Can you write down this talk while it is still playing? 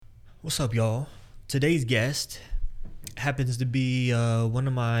What's up, y'all? Today's guest happens to be one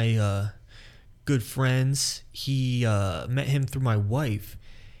of my good friends. He met him through my wife,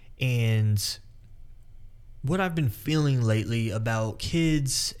 and what I've been feeling lately about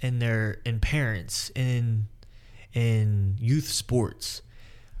kids and parents in youth sports.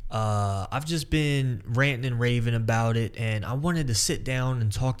 I've just been ranting and raving about it, and I wanted to sit down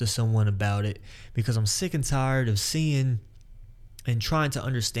and talk to someone about it because I'm sick and tired of seeing and trying to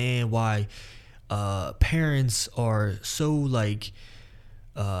understand why parents are so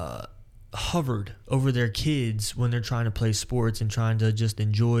hovered over their kids when they're trying to play sports and trying to just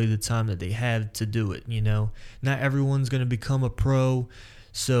enjoy the time that they have to do it. Not everyone's going to become a pro,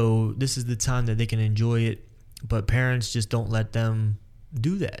 so this is the time that they can enjoy it, but parents just don't let them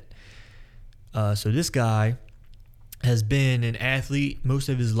do that. So this guy has been an athlete most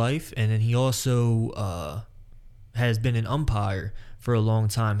of his life, and then he also has been an umpire for a long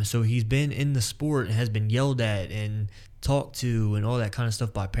time. So he's been in the sport and has been yelled at and talked to and all that kind of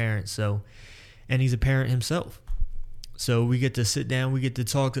stuff by parents. And he's a parent himself. So we get to sit down, we get to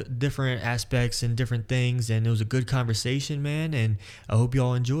talk different aspects and different things, and it was a good conversation, man, and I hope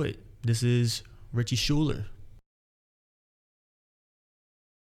y'all enjoy it. This is Richie Schuler.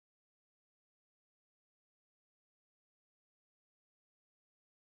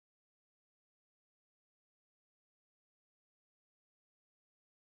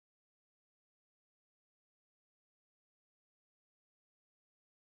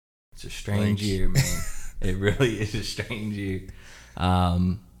 It's a strange year, man. It really is a strange year. I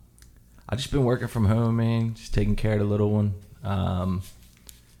just been working from home, man. Just taking care of the little one.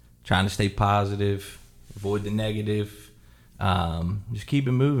 Trying to stay positive, avoid the negative. Just keep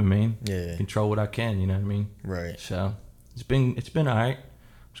it moving, man. Yeah. Control what I can. You know what I mean? Right. So it's been all right. I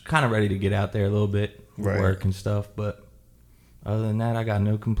was kind of ready to get out there a little bit, with Right. work and stuff, but other than that, I got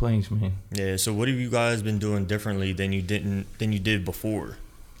no complaints, man. Yeah, so what have you guys been doing differently than you did before?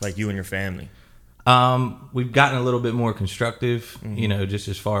 Like you and your family? We've gotten a little bit more constructive, just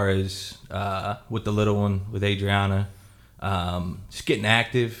as far as with the little one, with Adriana, just getting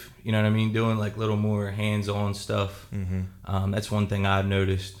active, you know what I mean, doing like little more hands-on stuff. That's one thing I've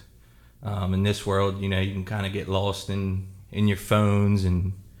noticed in this world. You can kind of get lost in your phones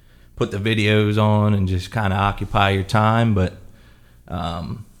and put the videos on and just kind of occupy your time, but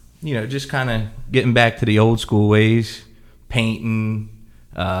just kind of getting back to the old school ways, painting,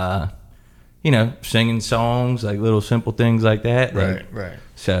 singing songs, like little simple things like that. Right.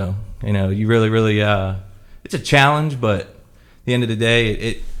 So, you really, it's a challenge, but at the end of the day,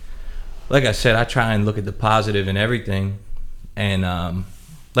 it like I said, I try and look at the positive in everything. And,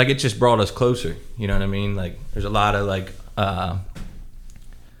 it just brought us closer. You know what I mean? Like, there's a lot of,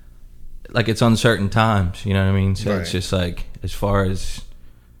 it's uncertain times. You know what I mean? So Right. It's just, as far as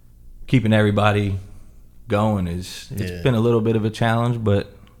keeping everybody going it's been a little bit of a challenge,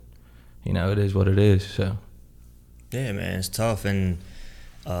 but it is what it is. So Yeah, man, it's tough, and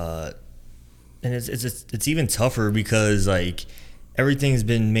it's even tougher because everything's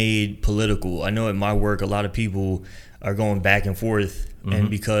been made political. I know at my work a lot of people are going back and forth, and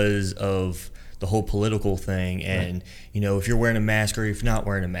because of the whole political thing, and if you're wearing a mask or if you're not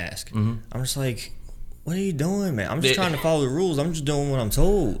wearing a mask, I'm just like, what are you doing, man? I'm just trying to follow the rules. I'm just doing what I'm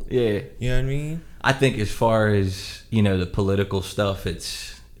told. Yeah. You know what I mean? I think as far as, the political stuff,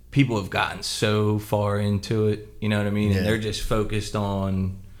 it's people have gotten so far into it, you know what I mean? Yeah. And they're just focused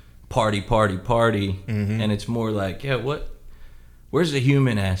on party. And it's more like, where's the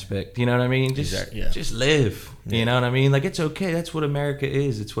human aspect? You know what I mean? Just live. Yeah. You know what I mean? It's okay. That's what America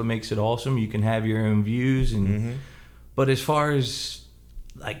is. It's what makes it awesome. You can have your own views, and but as far as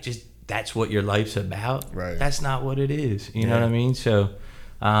just that's what your life's about, right? That's not what it is. You know what I mean? So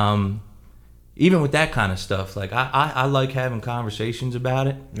even with that kind of stuff, I like having conversations about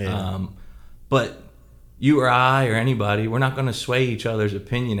it. Yeah. But you or I or anybody, we're not going to sway each other's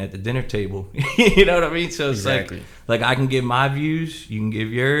opinion at the dinner table. You know what I mean? So it's Exactly. like I can give my views, you can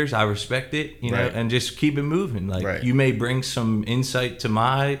give yours. I respect it, you know, Right. and just keep it moving. Right. You may bring some insight to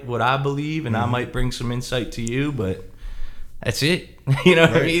what I believe, and I might bring some insight to you, but that's it. You know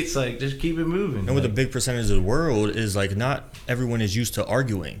what I mean? It's just keep it moving. And with a big percentage of the world is not everyone is used to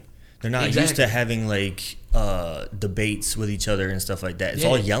arguing. They're not used to having debates with each other and stuff like that. It's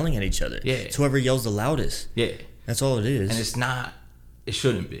all yelling at each other. Yeah. It's whoever yells the loudest. Yeah. That's all it is. And it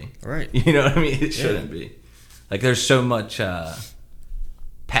shouldn't be. Right. You know what I mean? It shouldn't be. There's so much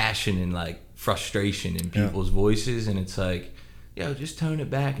passion and frustration in people's voices, and it's just tone it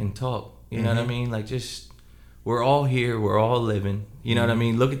back and talk. You know what I mean? We're all here, we're all living. You know what I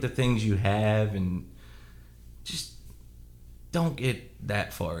mean? Look at the things you have and just don't get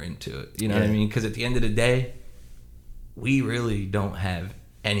that far into it. You know what I mean? Because at the end of the day, we really don't have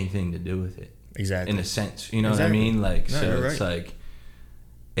anything to do with it. Exactly. In a sense, you know what I mean? Like, no, so it's like,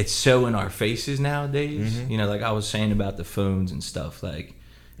 it's so in our faces nowadays. You know, like I was saying about the phones and stuff, like,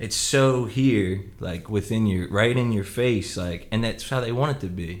 it's so here, like within your, right in your face, like, and that's how they want it to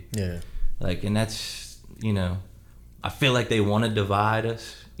be. Yeah. Like, and that's, you know, I feel like they want to divide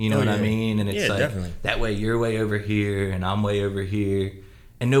us. You know what I mean? And it's like, definitely. That way you're way over here and I'm way over here,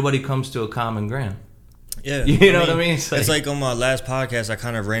 and nobody comes to a common ground. Yeah. You know what I mean? It's like on my last podcast, I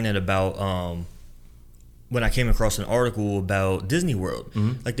kind of ranted about when I came across an article about Disney World.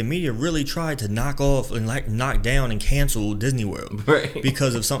 Like the media really tried to knock off and like knock down and cancel Disney World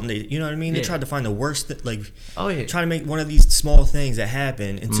because of something you know what I mean? They tried to find the worst trying to make one of these small things that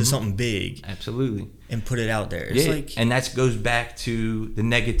happen into something big. Absolutely. And put it out there. It's like, and that goes back to the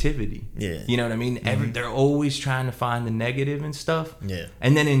negativity. Yeah. You know what I mean? They're always trying to find the negative and stuff. Yeah.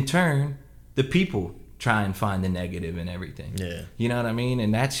 And then in turn, the people try and find the negative in everything. Yeah. You know what I mean?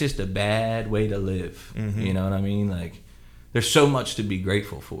 And that's just a bad way to live. You know what I mean? Like, there's so much to be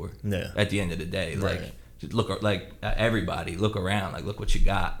grateful for. Yeah. At the end of the day, like, just look, like everybody, look around, like, look what you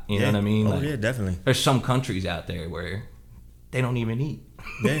got. You know what I mean? Oh like, yeah, definitely. There's some countries out there where they don't even eat.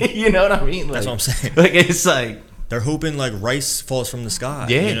 Yeah. You know what I mean? Like, that's what I'm saying. Like, it's like they're hoping like rice falls from the sky.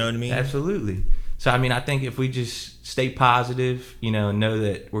 Yeah. You know what I mean? Absolutely. So I mean, I think if we just stay positive, you know, and know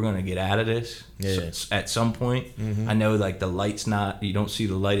that we're gonna get out of this at some point. I know like the light's not, you don't see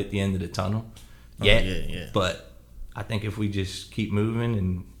the light at the end of the tunnel yet. But I think if we just keep moving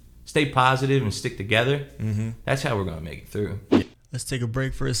and stay positive and stick together, that's how we're gonna make it through. Let's take a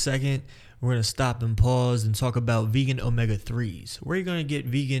break for a second. We're going to stop and pause and talk about vegan omega-3s. Where are you going to get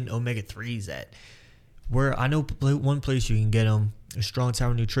vegan omega-3s at? Where I know one place you can get them is Strong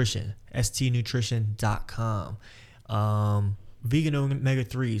Tower Nutrition, stnutrition.com. Vegan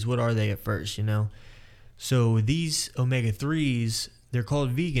omega-3s, what are they at first, you know? So these omega-3s, they're called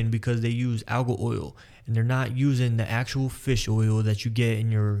vegan because they use algal oil. And they're not using the actual fish oil that you get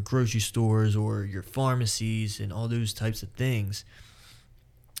in your grocery stores or your pharmacies and all those types of things.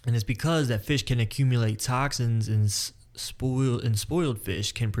 And it's because that fish can accumulate toxins, and spoiled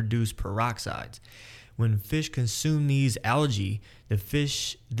fish can produce peroxides. When fish consume these algae, the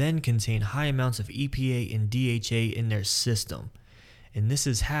fish then contain high amounts of EPA and DHA in their system. And this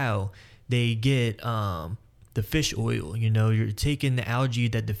is how they get the fish oil. You know, you're taking the algae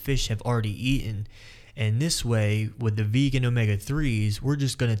that the fish have already eaten. And this way, with the vegan omega-3s, we're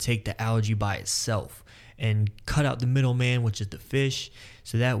just going to take the algae by itself and cut out the middleman, which is the fish.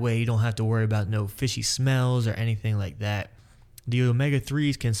 So that way you don't have to worry about no fishy smells or anything like that. The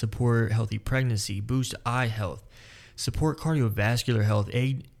omega-3s can support healthy pregnancy, boost eye health, support cardiovascular health,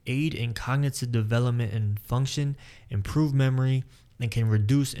 aid in cognitive development and function, improve memory, and can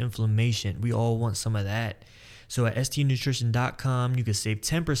reduce inflammation. We all want some of that. So at stnutrition.com, you can save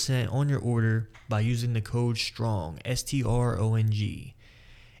 10% on your order by using the code STRONG, STRONG.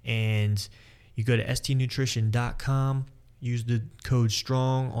 And you go to stnutrition.com, use the code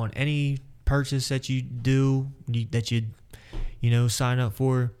STRONG on any purchase that you do, that you sign up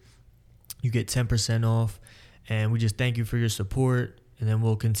for. You get 10% off. And we just thank you for your support. And then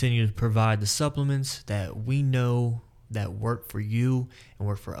we'll continue to provide the supplements that we know that work for you and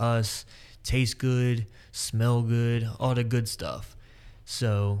work for us. Taste good, smell good, all the good stuff.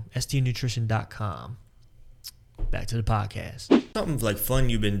 So, stnutrition.com. Back to the podcast. Something like fun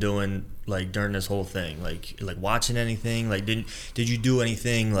you've been doing like during this whole thing, like watching anything? Like did you do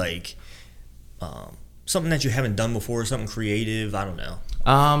anything like something that you haven't done before, something creative? I don't know.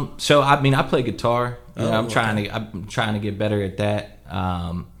 So I mean, I play guitar. I'm trying to get better at that.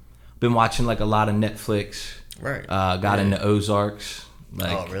 Been watching like a lot of Netflix. Right. Got into Ozarks.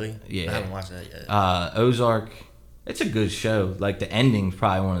 Like, oh really? Yeah. I haven't watched that yet. Ozark. It's a good show. Like the ending's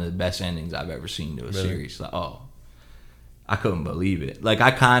probably one of the best endings I've ever seen to a series. Like, I couldn't believe it. Like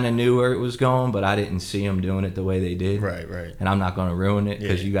I kind of knew where it was going, but I didn't see them doing it the way they did. Right. And I'm not going to ruin it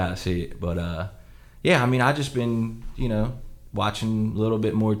because you got to see it. But yeah, I mean, I just been watching a little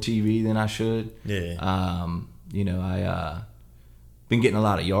bit more TV than I should. Yeah. I been getting a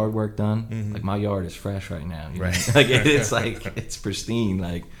lot of yard work done. Mm-hmm. Like my yard is fresh right now. Right. Like it's like it's pristine.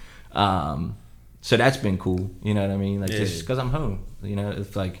 Like, so that's been cool. You know what I mean? Like just because I'm home.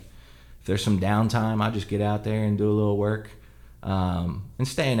 If there's some downtime, I just get out there and do a little work, and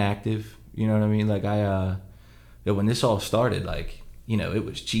staying active. You know what I mean? Like when this all started, like it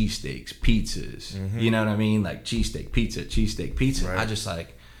was cheesesteaks, pizzas. Mm-hmm. You know what I mean? Like cheesesteak pizza. Right. I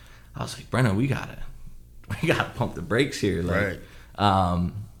was like, Brennan, we gotta pump the brakes here. Like, right.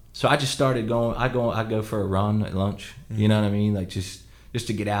 So I just started going. I go for a run at lunch. You know what I mean? Like just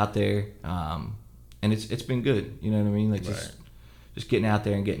to get out there. And it's been good. You know what I mean? Like just getting out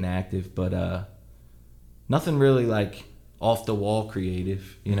there and getting active. But nothing really like off the wall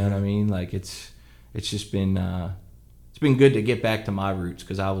creative. You know what I mean? Like it's just been it's been good to get back to my roots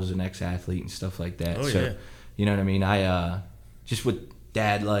because I was an ex-athlete and stuff like that. So you know what I mean? I just with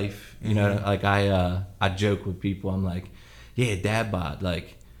dad life. You know, like I joke with people. I'm like, yeah, dad bod.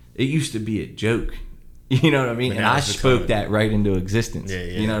 Like it used to be a joke. You know what I mean? And I spoke that right into existence.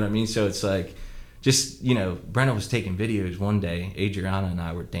 You know what I mean? So it's like, just, you know, Brenna was taking videos one day. Adriana and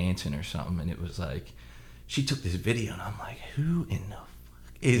I were dancing or something. And it was like, she took this video and I'm like, who in the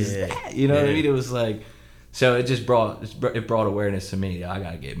fuck is that? You know what I mean? It was like, so it just brought awareness to me. I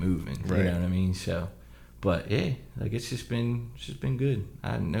got to get moving. You know what I mean? So, but yeah, like it's just been good.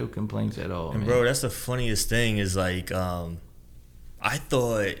 I had no complaints at all. And bro, that's the funniest thing is like, I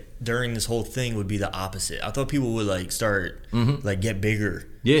thought during this whole thing would be the opposite. I thought people would like start like get bigger.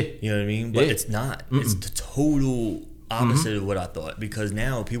 Yeah. You know what I mean? But it's not. It's the total opposite of what I thought because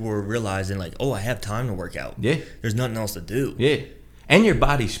now people are realizing like, oh, I have time to work out. Yeah. There's nothing else to do. Yeah. And your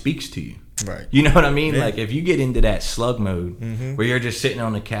body speaks to you. Right. You know what I mean? Like if you get into that slug mode where you're just sitting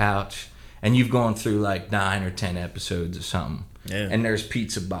on the couch and you've gone through like 9 or 10 episodes or something. Yeah. And there's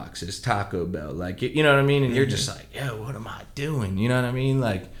pizza boxes, Taco Bell, like you know what I mean, and you're just like, yo, what am I doing? You know what I mean?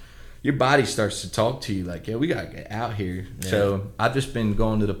 Like your body starts to talk to you, like, yo, we gotta get out here. Yeah. So I've just been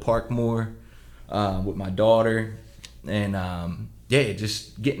going to the park more with my daughter, and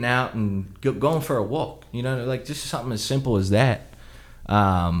just getting out and going for a walk. You know, like just something as simple as that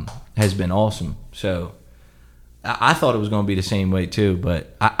has been awesome. So I thought it was going to be the same way too,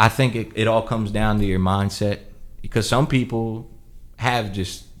 but I think it all comes down to your mindset. Because some people have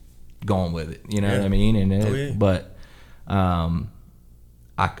just gone with it, you know what I mean? And but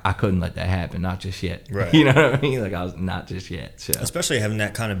I couldn't let that happen, not just yet. Right. You know what I mean? Like I was not just yet. So especially having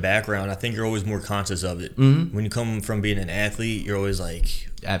that kind of background, I think you're always more conscious of it. When you come from being an athlete, you're always like,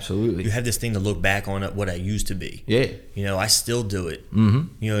 absolutely. You have this thing to look back on what I used to be. Yeah. You know, I still do it. You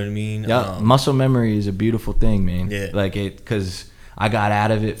know what I mean? Yeah. Muscle memory is a beautiful thing, man. Yeah. Like because I got out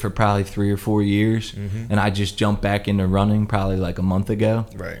of it for probably 3 or 4 years, and I just jumped back into running probably like a month ago,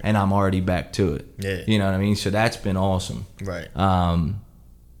 and I'm already back to it. Yeah. You know what I mean? So that's been awesome. Right.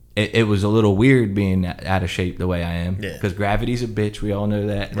 It was a little weird being out of shape the way I am, because gravity's a bitch. We all know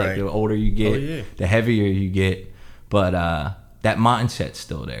that. Like the older you get, the heavier you get, but that mindset's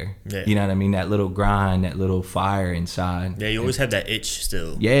still there. Yeah. You know what I mean? That little grind, that little fire inside. Yeah, you always have that itch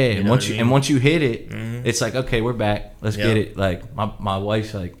still. Yeah, you know once you hit it, it's like, okay, we're back. Let's get it. Like my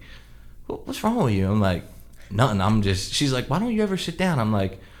wife's like, what's wrong with you? I'm like, nothing. She's like, why don't you ever sit down? I'm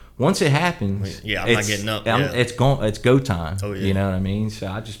like, once it happens, I'm not getting up. It's go time. Oh, yeah. You know what I mean? So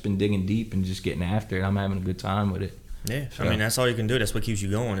I've just been digging deep and just getting after it. I'm having a good time with it. Yeah, so. I mean, that's all you can do. That's what keeps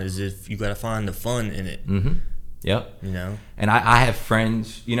you going, is if you got to find the fun in it. Yep. You know, and I have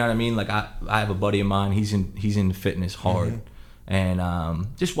friends, you know what I mean? Like I have a buddy of mine, he's in fitness hard. And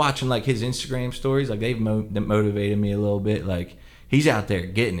just watching like his Instagram stories, like they've motivated me a little bit. Like he's out there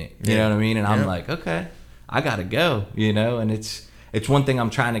getting it, you know what I mean? And I'm like, okay, I gotta go, you know. And it's one thing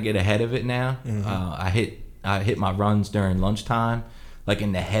I'm trying to get ahead of it now. I hit my runs during lunchtime, like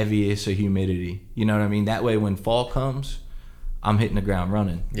in the heaviest of humidity, you know what I mean? That way when fall comes, I'm hitting the ground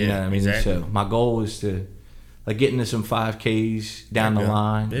running, you know what I mean? Exactly. So my goal is to like get into some 5Ks down the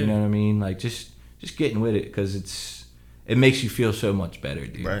line, you know what I mean? Like just getting with it, because it makes you feel so much better,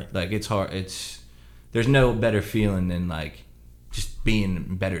 dude. Right. Like it's hard. There's no better feeling than like just being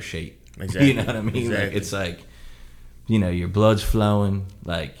in better shape. Exactly. You know what I mean? Exactly. Like it's like, you know, your blood's flowing.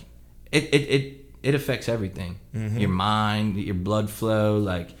 Like it affects everything. Your mind, your blood flow,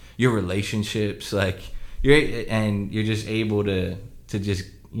 like your relationships. Like you're just able to just,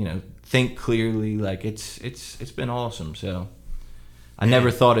 you know, think clearly. Like it's been awesome. So I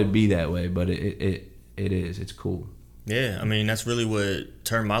never thought it'd be that way, but it is. It's cool. Yeah, I mean, that's really what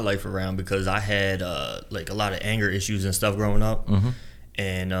turned my life around, because I had like a lot of anger issues and stuff growing up.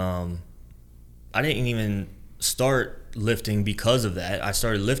 And I didn't even start lifting because of that. I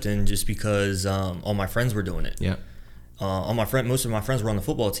started lifting just because all my friends were doing it. Yeah. Most of my friends were on the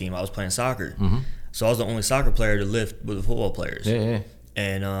football team. I was playing soccer. So I was the only soccer player to lift with the football players. Yeah.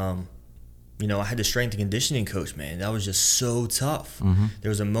 And you know, I had the strength and conditioning coach, man. That was just so tough. There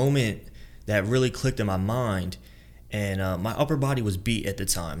was a moment that really clicked in my mind, and my upper body was beat at the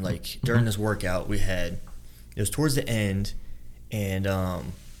time. Like during this workout it was towards the end, and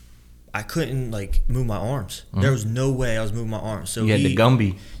I couldn't like move my arms. There was no way I was moving my arms. So you had the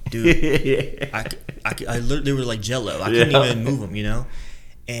Gumby, dude. I literally, they were like Jello. I couldn't even move them, you know.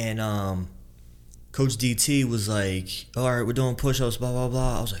 And Coach DT was like, all right, we're doing push-ups, blah, blah,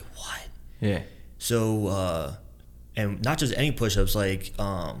 blah. I was like, what? Yeah. So, and not just any push-ups, like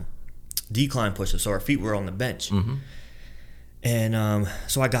decline push-ups. So our feet were on the bench. Mm-hmm. And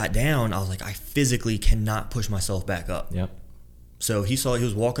so I got down. I was like, I physically cannot push myself back up. Yep. So he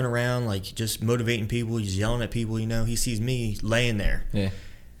was walking around, like, just motivating people. He's yelling at people, you know. He sees me laying there. Yeah.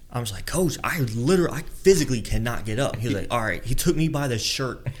 I was like, Coach, I physically cannot get up. He was like, all right. He took me by the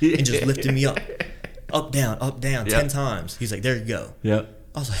shirt and just lifted me up. Up, down, yep. 10 times. He's like, there you go. Yep.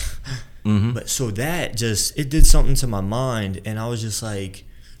 I was like, But so that just, it did something to my mind. And I was just like,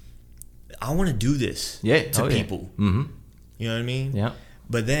 I want to do this to people. Yeah. Mm-hmm. You know what I mean? Yeah.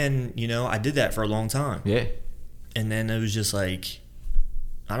 But then, you know, I did that for a long time. Yeah. And then it was just like,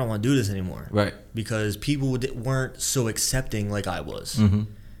 I don't want to do this anymore. Right. Because people weren't so accepting like I was. Mm-hmm.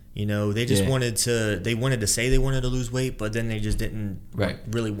 You know, they just wanted to say they wanted to lose weight, but then they just didn't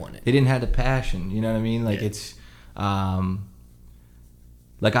really want it. They didn't have the passion. You know what I mean? Like it's,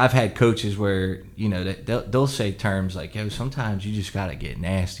 like I've had coaches where, you know, they'll say terms like, yo, sometimes you just got to get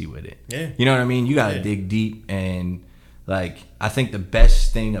nasty with it. Yeah. You know what I mean? You got to dig deep. And like, I think the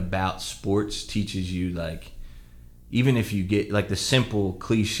best thing about sports teaches you, like, even if you get, like, the simple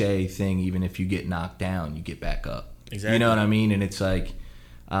cliche thing, even if you get knocked down, you get back up. Exactly. You know what I mean? And it's like,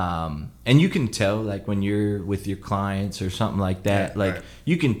 and you can tell, like, when you're with your clients or something like that,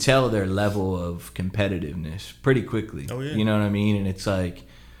 you can tell their level of competitiveness pretty quickly. Oh, yeah. You know what I mean? And it's like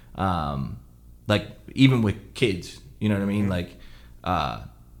even with kids, you know what I mean? Like,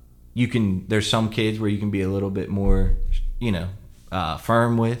 there's some kids where you can be a little bit more, you know,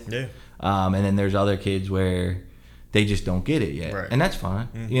 firm with. Yeah. And then there's other kids where they just don't get it yet. Right. And that's fine.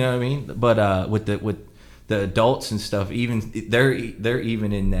 Mm-hmm. You know what I mean? But with the adults and stuff, even they're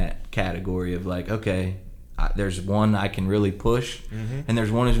even in that category of like, okay, there's one I can really push, and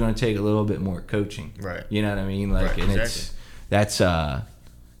there's one who's going to take a little bit more coaching. Right. You know what I mean? Like, and exactly.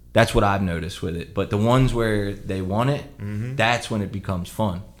 That's what I've noticed with it. But the ones where they want it, that's when it becomes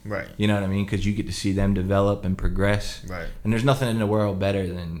fun. Right. You know what I mean? Because you get to see them develop and progress. Right. And there's nothing in the world better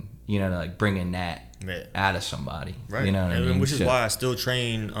than, you know, like bringing that out of somebody. Right. You know what I mean? Which is why I still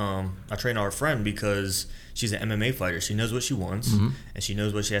train. I train our friend because she's an MMA fighter. She knows what she wants, and she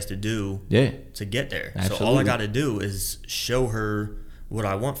knows what she has to do to get there. Absolutely. So all I got to do is show her what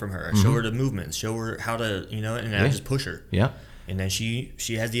I want from her. Show her the movements. Show her how to, you know, and I just push her. Yeah. And then she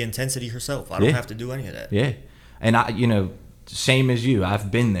has the intensity herself. I don't have to do any of that. Yeah. And I, you know, same as you, I've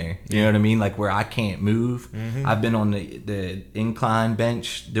been there. You know what I mean? Like where I can't move. I've been on the incline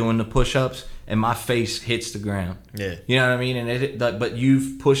bench doing the push-ups, and my face hits the ground. Yeah. You know what I mean? And but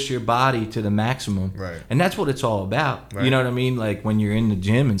you've pushed your body to the maximum. Right. And that's what it's all about. Right. You know what I mean? Like when you're in the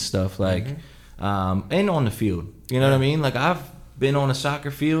gym and stuff, like, and on the field. You know what I mean? Like I've been on a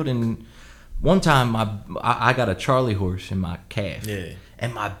soccer field, and one time I got a Charlie horse in my calf. Yeah.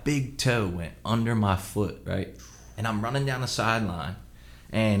 And my big toe went under my foot, right? And I'm running down the sideline,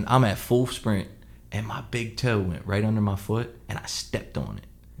 and I'm at full sprint, and my big toe went right under my foot, and I stepped on it.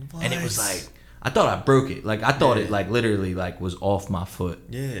 What? And it was like, I thought I broke it. Like, I thought it, like, literally, like, was off my foot.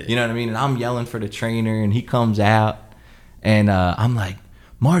 Yeah. You know what I mean? And I'm yelling for the trainer, and he comes out, and I'm like,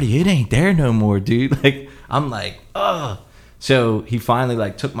 Marty, it ain't there no more, dude. Like, I'm like, ugh. So he finally,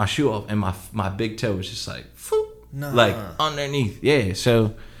 like, took my shoe off, and my big toe was just like, phoop, like, underneath. Yeah,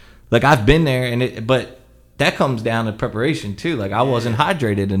 so, like, I've been there, but that comes down to preparation too. Like I wasn't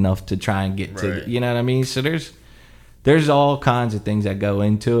hydrated enough to try and get to, you know what I mean? So there's all kinds of things that go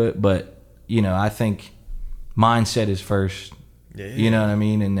into it, but you know, I think mindset is first. Yeah. You know what I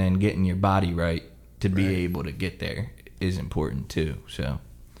mean? And then getting your body right to be able to get there is important too. So,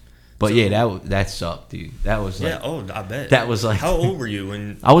 but yeah, that sucked, dude. That was like, I bet. That was like, how old were you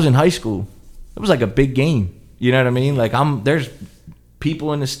when I was in high school? It was like a big game. You know what I mean? Like there's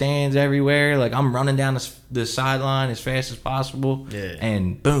people in the stands everywhere. Like I'm running down the sideline as fast as possible. Yeah.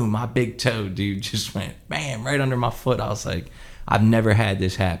 And boom, my big toe, dude, just went bam right under my foot. I was like, I've never had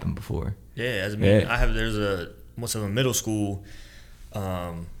this happen before. Yeah, there's a middle school.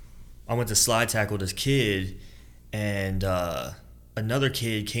 I went to slide tackle this kid, and another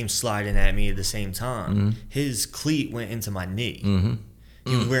kid came sliding at me at the same time. His cleat went into my knee.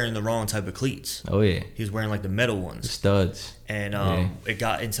 He was wearing the wrong type of cleats. Oh, yeah. He was wearing, like, the metal ones. The studs. And it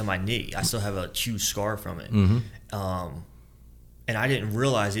got into my knee. I still have a huge scar from it. And I didn't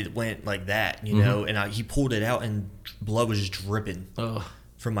realize it went like that, you know? And he pulled it out, and blood was just dripping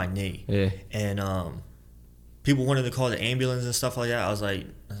from my knee. Yeah. And people wanted to call the ambulance and stuff like that. I was like,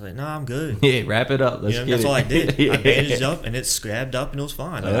 nah, I'm good. Yeah, wrap it up. Let's get that's it. all I did. Yeah. I bandaged up and it scabbed up and it was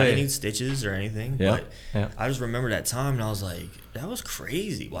fine. Like, I didn't need stitches or anything. Yeah. But I just remember that time and I was like, that was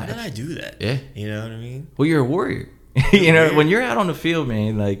crazy. Why did I do that? Yeah. You know what I mean? Well, you're a warrior. You know, when you're out on the field,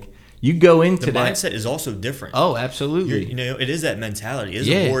 man, like you go into the that mindset is also different. Oh, absolutely. You know, it is that mentality. It is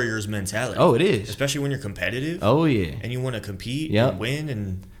a warrior's mentality. Oh, it is. Especially when you're competitive. Oh, yeah. And you want to compete and win.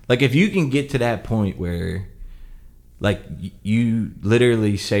 And like if you can get to that point where like you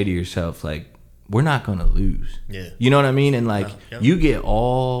literally say to yourself, like, we're not going to lose. Yeah. You know what I mean? And like you get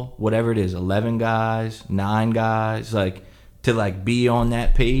all, whatever it is, 11 guys, 9 guys, like to like be on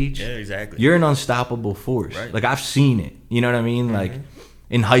that page. Yeah, exactly. You're an unstoppable force. Right. Like I've seen it. You know what I mean? Like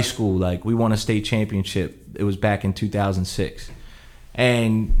in high school, like we won a state championship. It was back in 2006.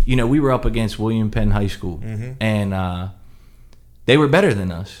 And, you know, we were up against William Penn High School. And they were better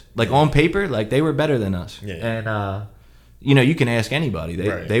than us. Like on paper, like they were better than us. Yeah. And, you know, you can ask anybody.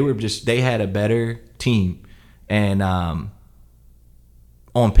 They were just, they had a better team. And on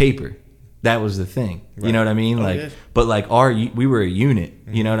paper, that was the thing. Right. You know what I mean? But like we were a unit,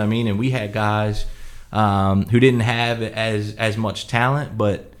 you know what I mean? And we had guys who didn't have as much talent,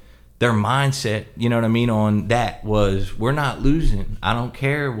 but their mindset, you know what I mean, on that was, we're not losing. I don't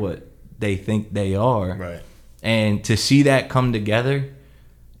care what they think they are. Right. And to see that come together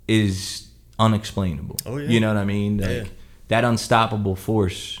is unexplainable. Oh, yeah. You know what I mean? Like that unstoppable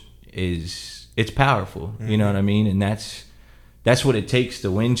force it's powerful. You know what I mean? And that's what it takes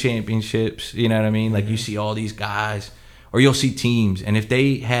to win championships. You know what I mean? Like you see all these guys, or you'll see teams, and if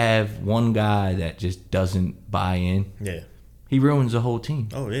they have one guy that just doesn't buy in, he ruins the whole team.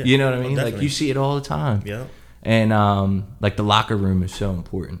 Oh yeah. You know what I mean? Definitely. Like you see it all the time. Yeah. And like the locker room is so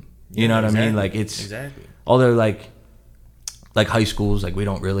important. You know what I mean? Like it's exactly. Although like high schools, like we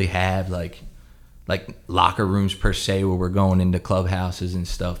don't really have like locker rooms per se where we're going into clubhouses and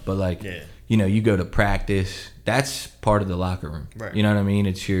stuff, but like you know, you go to practice, that's part of the locker room. Right. You know what I mean?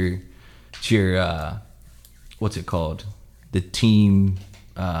 It's your what's it called? The team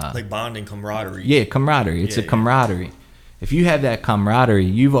like bonding, camaraderie. Yeah, camaraderie. It's a camaraderie. If you have that camaraderie,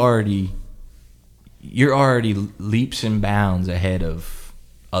 you're already leaps and bounds ahead of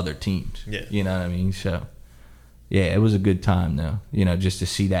other teams. Yeah. You know what I mean? So yeah, it was a good time though. You know, just to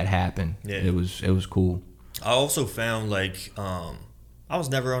see that happen. Yeah. It was cool. I also found like I was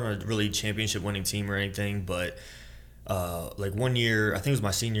never on a really championship winning team or anything, but like one year, I think it was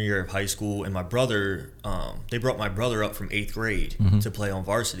my senior year of high school, and my brother, they brought my brother up from 8th grade to play on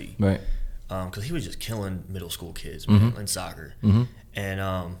varsity. Right. Because he was just killing middle school kids, man, in soccer. And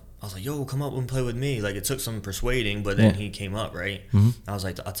I was like, yo, come up and play with me. Like, it took some persuading, but then he came up, right? I was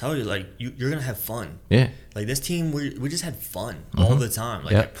like, I'll tell you, like, you're going to have fun. Yeah. Like, this team, we just had fun all the time.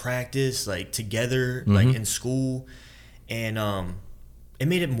 Like, at practice, like, together, like, in school. And it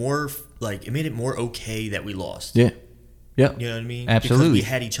made it more okay that we lost. Yeah. Yeah. You know what I mean? Absolutely. Because we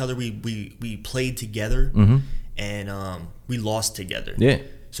had each other. We played together. And we lost together. Yeah.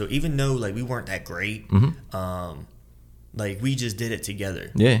 So even though, like, we weren't that great, like, we just did it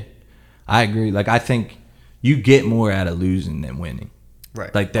together. Yeah. I agree. Like, I think you get more out of losing than winning.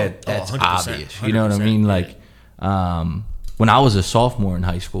 Right. Like, that's 100%, obvious. 100%, you know what I mean? Like, when I was a sophomore in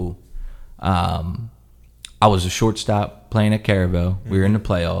high school, I was a shortstop playing at Caravel. We were in the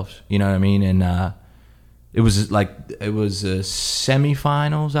playoffs. You know what I mean? And it was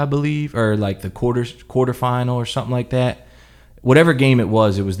semifinals, I believe, or like the quarterfinal or something like that. Whatever game it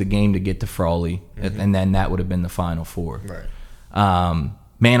was the game to get to Frawley, and then that would have been the Final Four. Right.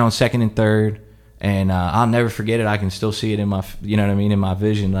 Man on second and third, and I'll never forget it. I can still see it in my, you know what I mean, in my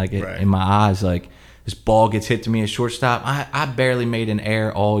vision, like in my eyes. Like this ball gets hit to me at shortstop. I barely made an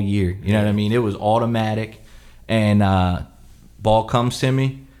error all year. You know what I mean? It was automatic, and ball comes to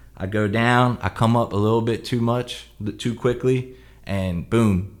me. I go down. I come up a little bit too quickly, and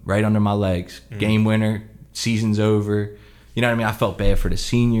boom, right under my legs. Game winner. Season's over. You know what I mean? I felt bad for the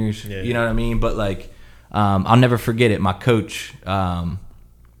seniors. Yeah. You know what I mean? But like, I'll never forget it. My coach,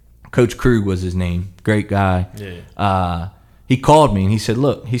 Coach Krug was his name. Great guy. Yeah. He called me and he said,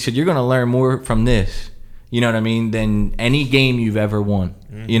 "Look," he said, "you're going to learn more from this, you know what I mean, than any game you've ever won."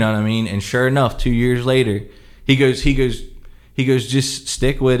 You know what I mean? And sure enough, 2 years later, he goes, "Just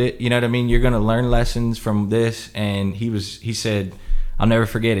stick with it. You know what I mean? You're going to learn lessons from this." And he said, I'll never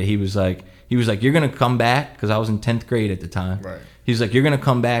forget it. He was like, "You're going to come back," because I was in 10th grade at the time. Right. He was like, "You're going to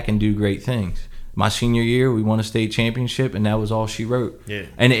come back and do great things." My senior year, we won a state championship, and that was all she wrote. Yeah.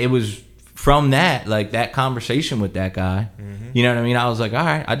 And it was from that, like that conversation with that guy, you know what I mean? I was like, all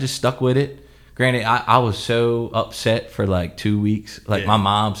right, I just stuck with it. Granted, I was so upset for like 2 weeks. Like my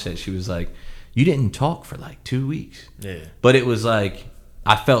mom said, she was like, you didn't talk for like 2 weeks. Yeah. But it was like,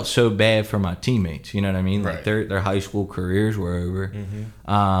 I felt so bad for my teammates. You know what I mean? Like Right. their high school careers were over.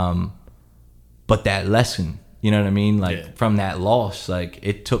 But that lesson, you know what I mean? Like from that loss, like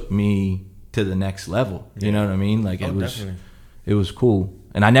it took me to the next level. You know what I mean? Like it was cool.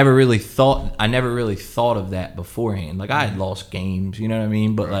 And I never really thought of that beforehand. Like I had lost games, you know what I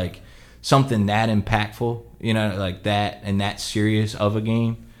mean? But like something that impactful, you know, like that and that serious of a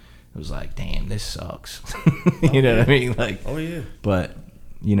game, it was like, damn, this sucks. You know what I mean? Like, oh yeah. But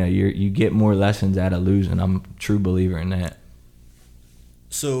you know, you get more lessons out of losing. I'm a true believer in that.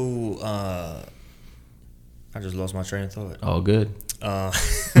 So, I just lost my train of thought. All good. I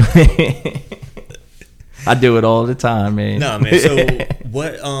do it all the time, man. No, man. So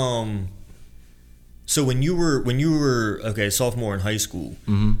what? So when you were sophomore in high school,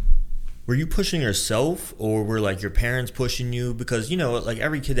 were you pushing yourself, or were like your parents pushing you? Because you know, like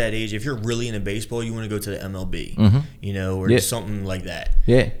every kid that age, if you're really into baseball, you want to go to the MLB, you know, or something like that.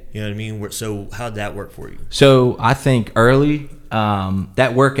 Yeah. You know what I mean? So how'd that work for you? So I think early,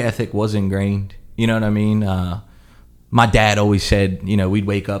 that work ethic was ingrained. You know what I mean? My dad always said, you know, we'd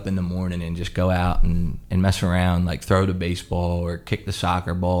wake up in the morning and just go out and mess around, like throw the baseball or kick the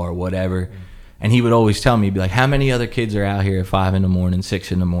soccer ball or whatever. And he would always tell me, be like, how many other kids are out here at 5 a.m,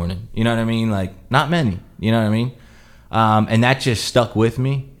 6 a.m? You know what I mean? Like, not many. You know what I mean? And that just stuck with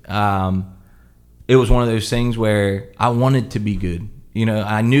me. It was one of those things where I wanted to be good. You know,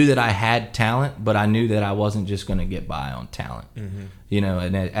 I knew that I had talent, but I knew that I wasn't just going to get by on talent. You know,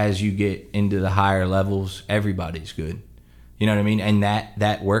 and as you get into the higher levels, everybody's good. You know what I mean? And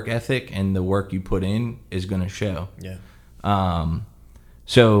that work ethic and the work you put in is going to show. Yeah.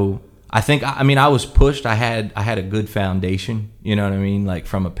 So I think, I mean, I was pushed. I had a good foundation. You know what I mean? Like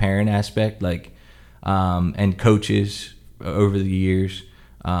from a parent aspect, like, and coaches over the years.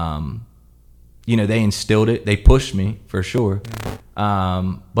 You know, they instilled it. They pushed me for sure.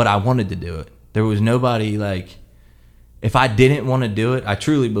 But I wanted to do it. There was nobody like, if I didn't want to do it, I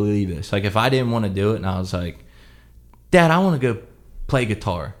truly believe this. Like if I didn't want to do it and I was like, Dad, I want to go play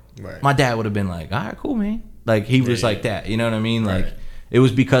guitar. Right. My dad would have been like, all right, cool, man. Like he was like that. You know what I mean? Like Right. it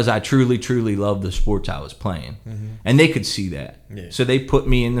was because I truly, truly loved the sports I was playing. And they could see that. Yeah. So they put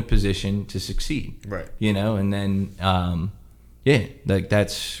me in the position to succeed. Right. You know, and then, yeah, like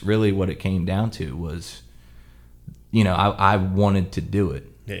that's really what it came down to was, you know, I wanted to do it.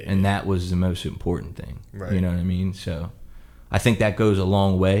 Yeah. And that was the most important thing. Right. You know what I mean? So I think that goes a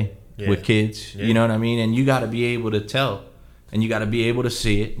long way with kids. Yeah. You know what I mean? And you got to be able to tell. And you got to be able to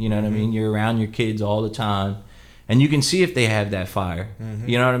see it. You know what I mean? You're around your kids all the time. And you can see if they have that fire.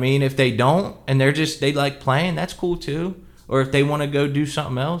 You know what I mean? If they don't and they like playing, that's cool too. Or if they want to go do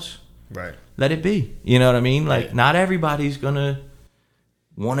something else, Right. let it be. You know what I mean? Like not everybody's going to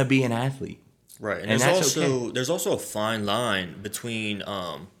want to be an athlete. Right. And, And there's also a fine line between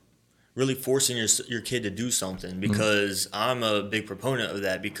really forcing your kid to do something, because I'm a big proponent of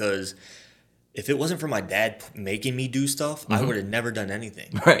that, because if it wasn't for my dad making me do stuff, I would have never done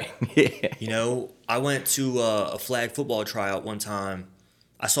anything. Right. Yeah. You know, I went to a flag football tryout one time.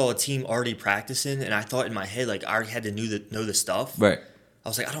 I saw a team already practicing, and I thought in my head, like, I already had to know the stuff. Right. I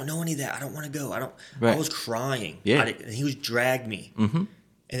was like, I don't know any of that. I don't want to go. Right. I was crying. Yeah. And he was dragged me.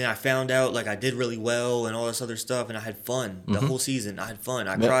 And then I found out, like, I did really well and all this other stuff, and I had fun. The whole season, I had fun.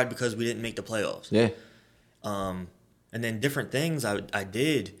 I cried because we didn't make the playoffs. Yeah. And then different things I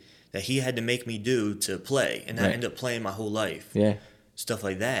did that he had to make me do to play, and I ended up playing my whole life. Yeah. Stuff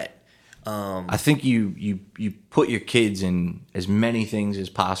like that. I think you put your kids in as many things as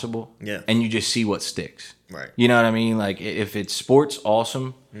possible. Yeah. And you just see what sticks. Right. You know what I mean? Like if it's sports,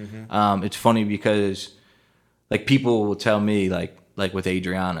 awesome. It's funny because like people will tell me like with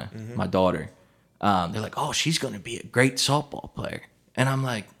Adriana, my daughter, they're like, oh, she's going to be a great softball player. And I'm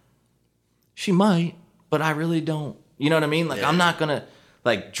like, she might, but I really don't. You know what I mean? Like I'm not going to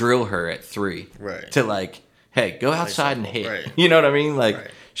like drill her at 3 to like, hey, go outside and hit. Right. You know what I mean?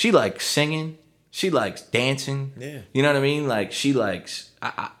 Like she likes singing. She likes dancing. Yeah. You know what I mean? Like she likes,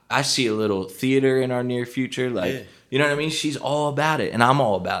 I see a little theater in our near future. Like, you know what I mean? She's all about it and I'm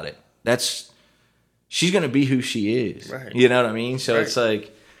all about it. She's going to be who she is. Right. You know what I mean? So it's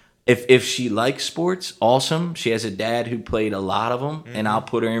like, if she likes sports, awesome. She has a dad who played a lot of them and I'll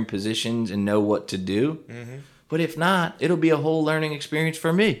put her in positions and know what to do. But if not, it'll be a whole learning experience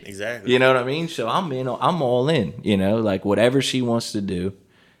for me. Exactly. You know what I mean? So I'm all in, you know, like whatever she wants to do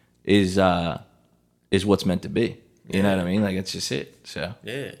is what's meant to be. You know what I mean? Like it's just it. So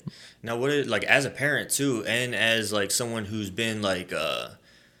yeah. Now like as a parent too, and as like someone who's been like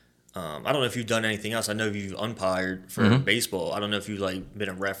I don't know if you've done anything else. I know you've umpired for baseball. I don't know if you've like been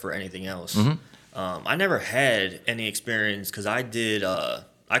a ref for anything else. I never had any experience because I did.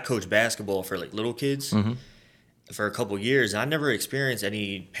 I coached basketball for like little kids for a couple years, and I never experienced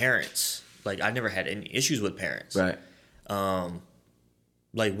any parents. Like I never had any issues with parents. Right.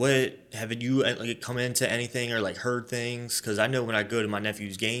 Like what have you like come into anything or like heard things? Because I know when I go to my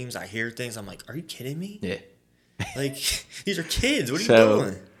nephew's games, I hear things. I'm like, are you kidding me? Yeah. Like these are kids. What are you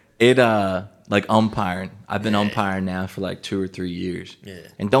doing? It like umpiring. I've been umpiring now for like 2 or 3 years. Yeah.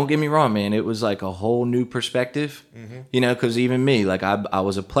 And don't get me wrong, man. It was like a whole new perspective. You know, because even me, like I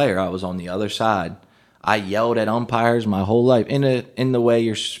was a player. I was on the other side. I yelled at umpires my whole life in the way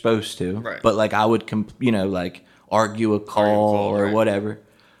you're supposed to. Right. But like I would, like argue a call or right. whatever.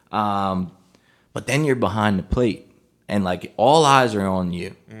 But then you're behind the plate, and like all eyes are on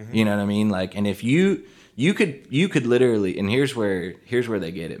you. You know what I mean? Like, and if you could literally, and here's where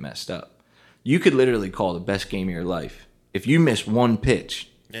they get it messed up. You could literally call the best game of your life. If you miss one pitch,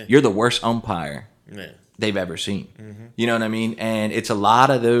 you're the worst umpire they've ever seen. You know what I mean? And it's a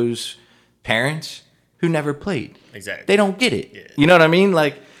lot of those parents who never played. Exactly. They don't get it. Yeah. You know what I mean?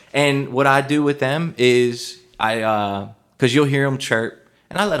 Like, and what I do with them is because you'll hear them chirp,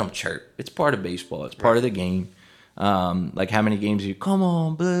 and I let them chirp. It's part of baseball. It's part of the game. Like how many games come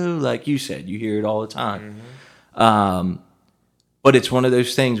on, Blue? Like you said, you hear it all the time. But it's one of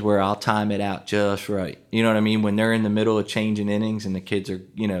those things where I'll time it out just right. You know what I mean? When they're in the middle of changing innings and the kids are,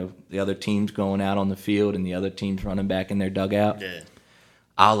 the other team's going out on the field and the other team's running back in their dugout,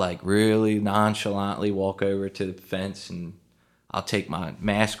 I'll like really nonchalantly walk over to the fence and I'll take my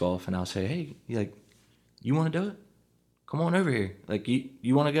mask off and I'll say, hey, you want to do it? Come on over here. Like,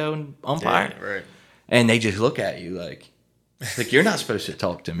 you want to go and umpire? Yeah, right. And they just look at you like you're not supposed to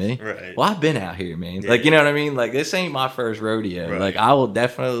talk to me. Right. Well, I've been out here, man. Like, you know what I mean? Like, this ain't my first rodeo. Right. Like, I will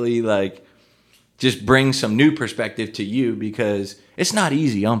definitely like just bring some new perspective to you because it's not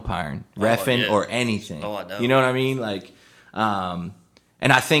easy umpiring, reffing, or anything. Oh, I know. You know what I mean? Like,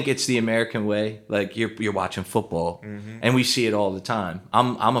 and I think it's the American way. Like you're watching football, and we see it all the time.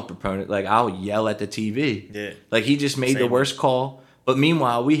 I'm a proponent. Like I'll yell at the TV. Yeah. Like he just made the worst call, but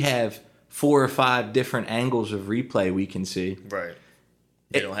meanwhile we have 4 or 5 different angles of replay we can see. Right.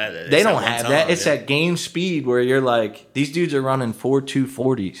 They don't have that. They don't have that. It's at game speed where you're like, these dudes are running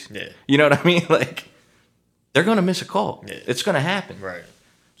 4.240s. Yeah. You know what I mean? Like they're gonna miss a call. Yeah. It's gonna happen. Right.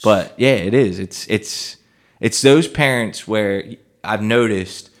 But yeah, it is. It's those parents where I've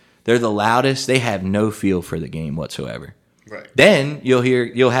noticed they're the loudest. They have no feel for the game whatsoever. Right. Then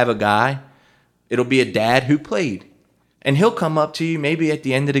you'll have a guy. It'll be a dad who played, and he'll come up to you maybe at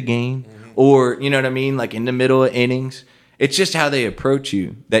the end of the game, or you know what I mean, like in the middle of innings. It's just how they approach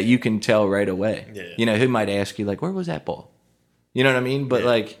you that you can tell right away. Yeah. You know, who might ask you like, "Where was that ball?" You know what I mean? But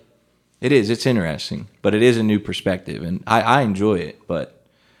like, it's interesting, but it is a new perspective, and I enjoy it, but.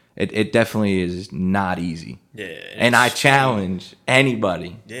 It definitely is not easy. Yeah. And I challenge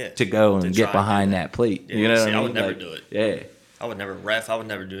anybody to go and get behind that plate. Yeah, you know what I mean? I would never do it. Yeah. I would never ref. I would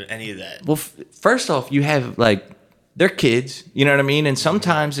never do any of that. Well, first off, you have, they're kids. You know what I mean? And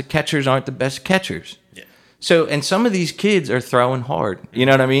sometimes the catchers aren't the best catchers. Yeah. So, and some of these kids are throwing hard. You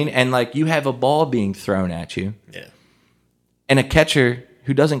know what I mean? And, you have a ball being thrown at you. Yeah. And a catcher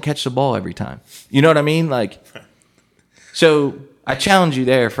who doesn't catch the ball every time. You know what I mean? So... I challenge you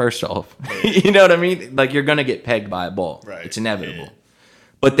there, first off. You know what I mean? You're going to get pegged by a ball. Right. It's inevitable. Yeah.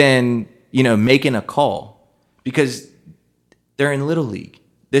 But then, making a call. Because they're in Little League.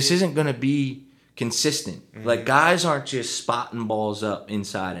 This isn't going to be consistent. Mm-hmm. Guys aren't just spotting balls up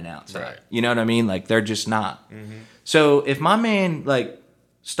inside and outside. Right. You know what I mean? They're just not. Mm-hmm. So, if my man,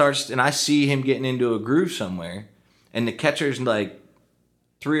 starts, and I see him getting into a groove somewhere, and the catcher's, 3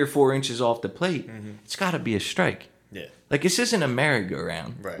 or 4 inches off the plate, it's got to be a strike. Yeah. This isn't a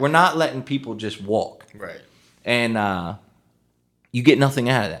merry-go-round. Right. We're not letting people just walk. Right. And you get nothing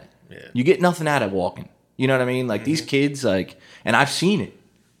out of that. Yeah. You get nothing out of walking. You know what I mean? These kids, and I've seen it.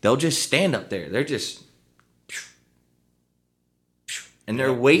 They'll just stand up there. They're just... And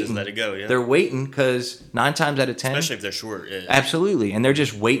they're waiting. Just let it go, yeah. They're waiting because 9 times out of 10... Especially if they're short, yeah. Absolutely. And they're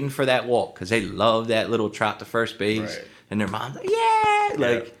just waiting for that walk because they love that little trot to first base. Right. And their mom's like,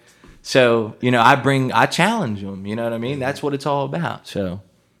 yeah! So, I challenge them, you know what I mean? That's what it's all about. So,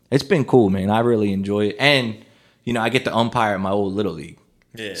 it's been cool, man. I really enjoy it. And, I get to umpire at my old Little League.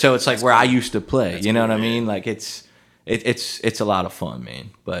 Yeah. So, it's where cool. I used to play, that's you know cool, what I mean? It's a lot of fun,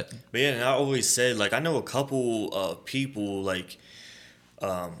 man. But yeah, and I always said, I know a couple of people, I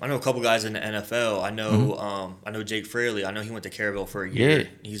know a couple guys in the NFL. I know Jake Fraley. I know he went to Caryville for a year. Yeah.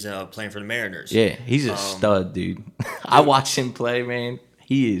 He's playing for the Mariners. Yeah, he's a stud, dude. I watched him play, man.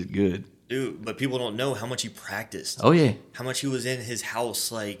 He is good. Dude, but people don't know how much he practiced. Oh, yeah. How much he was in his house,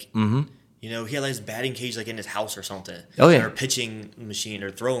 like, you know, he had like his batting cage like in his house or something. Oh, yeah. Or a pitching machine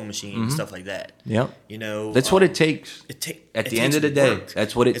or throwing machine, stuff like that. Yep. You know, That's what it takes. At the end of the day,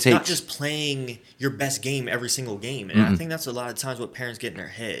 that's what it takes. It's not just playing your best game every single game. And I think that's a lot of times what parents get in their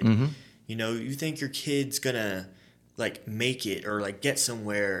head. You know, you think your kid's gonna like make it or like get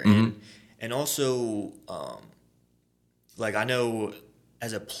somewhere, and also like I know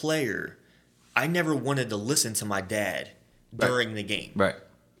as a player, I never wanted to listen to my dad during the game. Right.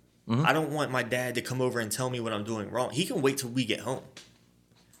 I don't want my dad to come over and tell me what I'm doing wrong. He can wait till we get home.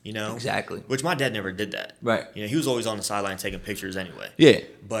 You know? Exactly. Which my dad never did that. Right. You know, he was always on the sideline taking pictures anyway. Yeah.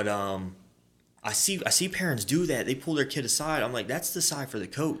 But I see parents do that. They pull their kid aside. I'm like, that's the side for the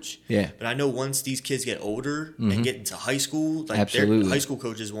coach. Yeah. But I know once these kids get older and get into high school, like Absolutely. their high school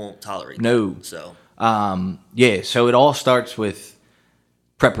coaches won't tolerate No. that. So yeah, so it all starts with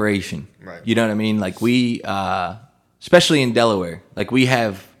preparation. Right. You know what I mean? Like we especially in Delaware, like we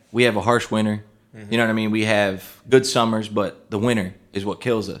have a harsh winter. You know what I mean? We have good summers, but the winter is what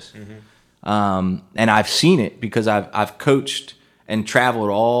kills us. And I've seen it because I've coached and traveled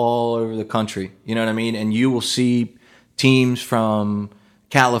all over the country. You know what I mean? And you will see teams from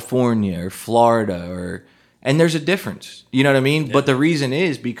California or Florida and there's a difference. You know what I mean? Yeah. But the reason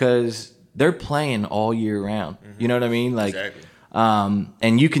is because they're playing all year round. You know what I mean? Like, exactly.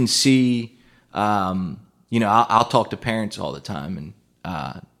 And you can see, you know, I'll talk to parents all the time and,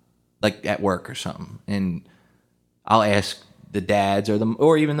 like at work or something. And I'll ask the dads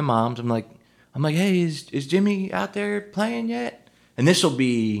or even the moms. I'm like, hey, is Jimmy out there playing yet? And this will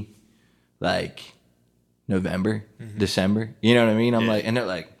be like November, December. You know what I mean? I'm like, and they're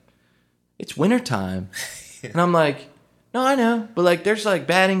like, it's wintertime. And I'm like, no, I know. But like, there's like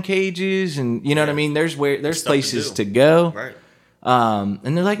batting cages and you know what I mean? There's places to go. Right.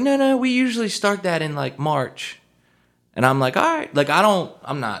 And they're like, no, we usually start that in like March. And I'm like, all right, like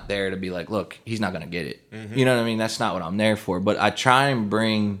I'm not there to be like, look, he's not going to get it. You know what I mean? That's not what I'm there for. But I try and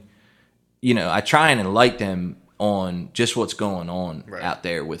bring, you know, I try and enlighten them on just what's going on out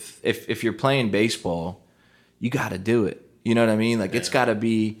there with, if you're playing baseball, you got to do it. You know what I mean? Like it's got to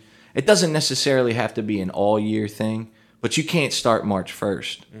be, it doesn't necessarily have to be an all year thing, but you can't start March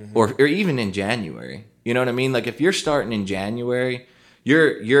 1st or even in January. You know what I mean? Like if you're starting in January,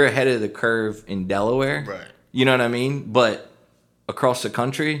 you're ahead of the curve in Delaware. Right. You know what I mean? But across the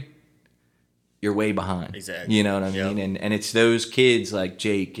country, you're way behind. Exactly. You know what I mean? And it's those kids like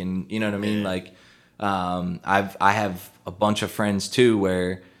Jake and you know what I mean? Like I have a bunch of friends too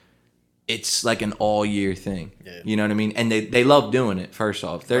where it's like an all year thing. Yeah. You know what I mean? And they love doing it, first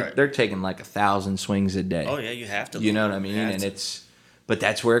off. They're taking like 1,000 swings a day. Oh yeah, you have to. You know what I mean? And but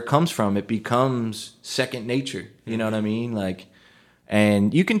that's where it comes from. It becomes second nature. You know what I mean? Like,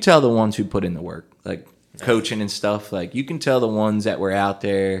 and you can tell the ones who put in the work, like coaching and stuff. Like you can tell the ones that were out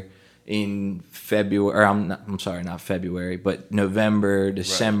there in February, or I'm sorry, not February, but November,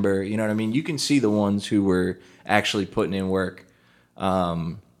 December. Right. You know what I mean? You can see the ones who were actually putting in work.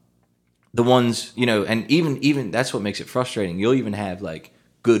 The ones, you know, and even that's what makes it frustrating. You'll even have like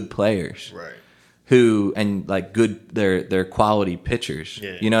good players, right? Who and like good, they're quality pitchers.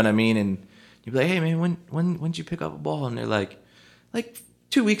 Yeah. You know what I mean? And you'd be like, hey man, when'd you pick up a ball? And they're like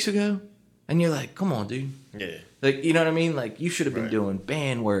 2 weeks ago. And you're like, come on, dude. Yeah. Like, you know what I mean? Like, you should have been doing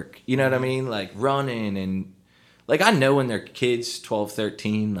band work. You know what I mean? Like, running and... Like, I know when they're kids, 12,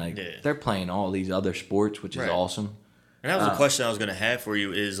 13, like, they're playing all these other sports, which is awesome. And that was a question I was going to have for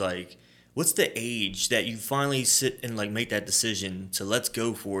you is, like, what's the age that you finally sit and, like, make that decision to let's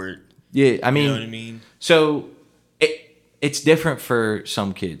go for it? Yeah, I mean... You know what I mean? So, it's different for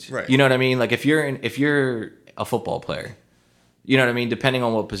some kids. Right. You know what I mean? Like, if you're a football player... You know what I mean? Depending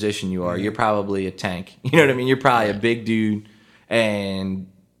on what position you are, you're probably a tank. You know what I mean? You're probably a big dude, and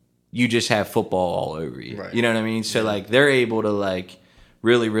you just have football all over you. Right. You know what I mean? So, like, they're able to, like,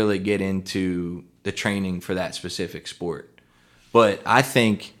 really, really get into the training for that specific sport. But I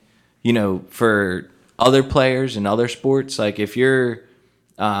think, you know, for other players and other sports, like, if you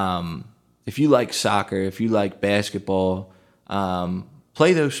like soccer, if you like basketball,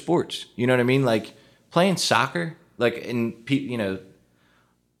 play those sports. You know what I mean? Like, playing soccer... Like, and you know,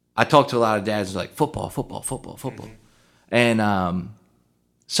 I talk to a lot of dads like football. And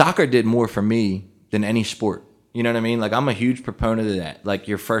soccer did more for me than any sport. You know what I mean? Like, I'm a huge proponent of that. Like,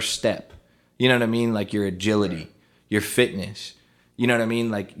 your first step. You know what I mean? Like, your agility, your fitness. You know what I mean?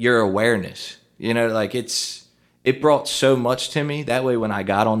 Like, your awareness. You know, like, it brought so much to me. That way, when I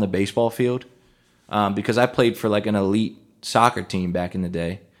got on the baseball field, because I played for, like, an elite soccer team back in the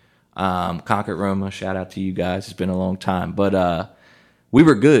day. Concord Roma, shout out to you guys. It's been a long time. But we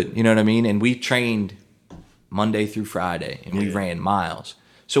were good, you know what I mean? And we trained Monday through Friday, and we ran miles.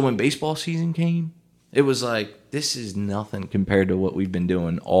 So when baseball season came, it was like, this is nothing compared to what we've been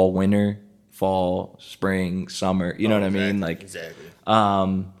doing all winter, fall, spring, summer. You know what I mean? Like, exactly.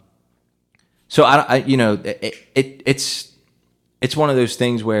 So I you know, it's one of those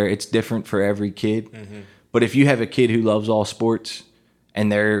things where it's different for every kid. Mm-hmm. But if you have a kid who loves all sports,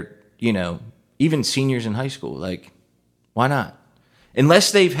 and they're, you know, even seniors in high school, like, why not?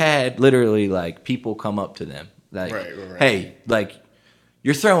 Unless they've had literally like people come up to them like, hey, like,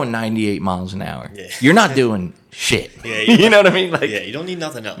 you're throwing 98 miles an hour. Yeah. You're not doing shit. Yeah, you know what I mean? Like, yeah, you don't need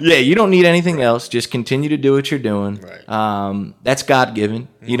nothing else. Yeah, you don't need anything else. Just continue to do what you're doing. Right. That's God given.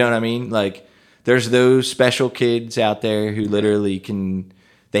 Mm-hmm. You know what I mean? Like, there's those special kids out there who literally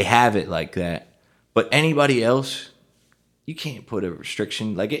they have it like that. But anybody else, you can't put a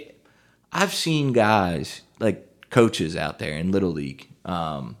restriction. Like, I've seen guys, like coaches out there in Little League.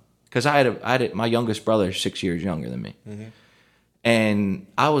 Because I had my youngest brother is 6 years younger than me. Mm-hmm. And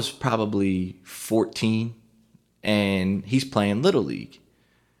I was probably 14, and he's playing Little League.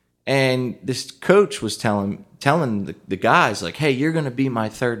 And this coach was telling the guys, like, hey, you're going to be my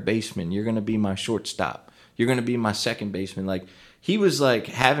third baseman. You're going to be my shortstop. You're going to be my second baseman. Like, he was, like,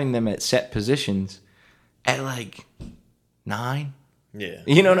 having them at set positions at, like, 9. Yeah.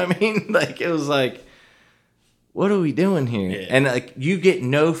 You know what I mean? Like, it was like, what are we doing here? Yeah. And, like, you get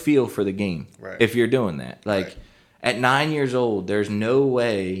no feel for the game if you're doing that. Like, at 9 years old, there's no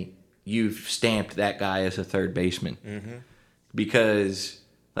way you've stamped that guy as a third baseman. Mm-hmm. Because,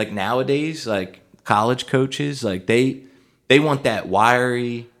 like, nowadays, like, college coaches, like, they want that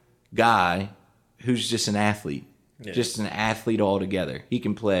wiry guy who's just an athlete. Yeah. Just an athlete altogether. He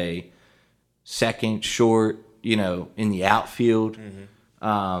can play second, short, you know, in the outfield.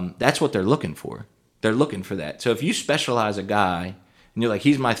 Mm-hmm. That's what they're looking for. They're looking for that. So if you specialize a guy and you're like,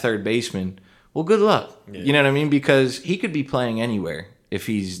 he's my third baseman, well, good luck. Yeah. You know what I mean? Because he could be playing anywhere if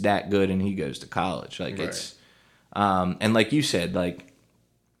he's that good and he goes to college. Like, it's, and like you said, like,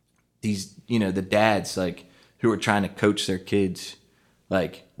 these, you know, the dads, like, who are trying to coach their kids,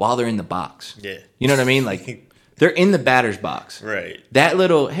 like, while they're in the box. Yeah. You know what I mean? Like, they're in the batter's box. Right. That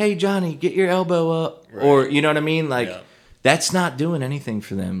little, hey, Johnny, get your elbow up. Right. Or, you know what I mean? Like, that's not doing anything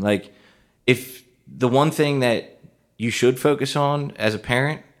for them. Like, if the one thing that you should focus on as a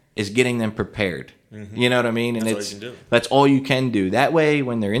parent is getting them prepared. Mm-hmm. You know what I mean? And that's all you can do. That way,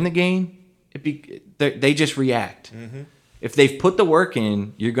 when they're in the game, they just react. Mm-hmm. If they've put the work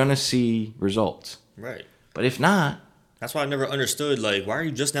in, you're going to see results. Right. But if not... That's why I never understood, like, why are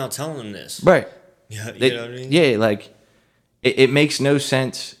you just now telling them this? Right. Yeah, you know what I mean? Yeah, like, it makes no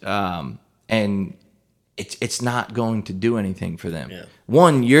sense, and it's not going to do anything for them. Yeah.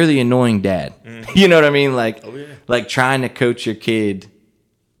 One, you're the annoying dad. Mm-hmm. You know what I mean? Like, like trying to coach your kid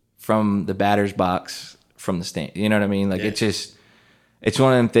from the batter's box, from the stand. You know what I mean? Like, it's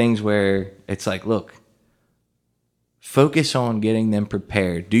one of them things where it's like, look, focus on getting them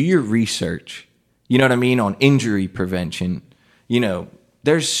prepared. Do your research. You know what I mean? On injury prevention. You know,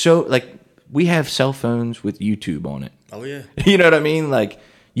 there's like, we have cell phones with YouTube on it. Oh, yeah. You know what I mean? Like,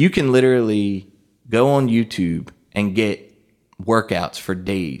 you can literally go on YouTube and get workouts for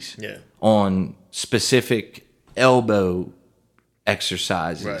days on specific elbow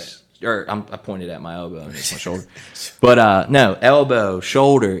exercises. Right. Or I pointed at my elbow and it's my shoulder. But no, elbow,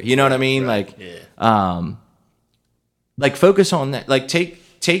 shoulder. You know what I mean? Right. Like focus on that. Like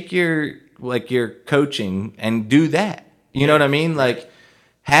take your coaching and do that. You know what I mean? Like,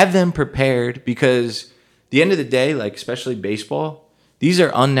 have them prepared, because at the end of the day, like, especially baseball, these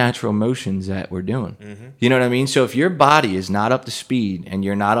are unnatural motions that we're doing. Mm-hmm. You know what I mean? So if your body is not up to speed and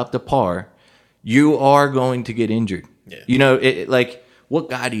you're not up to par, you are going to get injured. Yeah. You know, like, what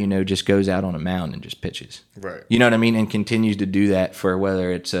guy do you know just goes out on a mound and just pitches? Right. You know what I mean? And continues to do that for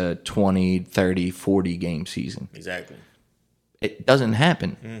whether it's a 20, 30, 40 game season. Exactly. It doesn't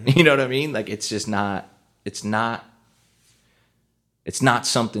happen. Mm-hmm. You know what I mean? Like, it's just not, it's not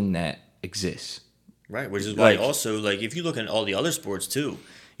something that exists. Right, which is why also, like, if you look at all the other sports too,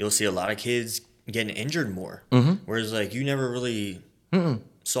 you'll see a lot of kids getting injured more. Mm-hmm. Whereas, like, you never really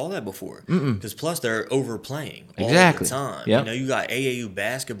saw that before. Because plus they're overplaying all the time. Yep. You know, you got AAU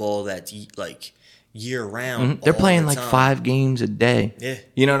basketball that's like year round. Mm-hmm. They're playing like 5 games a day. Yeah,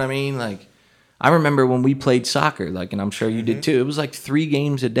 you know what I mean? Like, I remember when we played soccer, like, and I'm sure you did too. It was like 3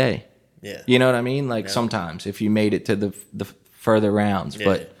 games a day. Yeah, you know what I mean? Like, sometimes if you made it to the further rounds,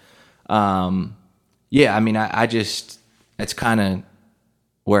 but yeah, I mean, I just, that's kind of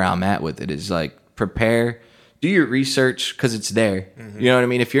where I'm at with it, is like, prepare, do your research, because it's there. Mm-hmm. You know what I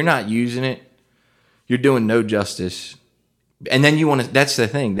mean? If you're not using it, you're doing no justice And then that's the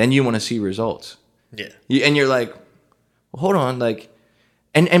thing. Then you want to see results. Yeah. And you're like, well, hold on, like,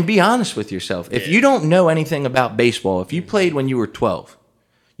 and be honest with yourself. If you don't know anything about baseball, if you played when you were 12,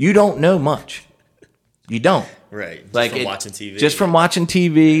 you don't know much. You don't. Right. Just like from watching TV. Just from watching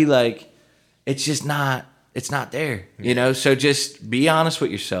TV, like, it's just not. It's not there. You know. So just be honest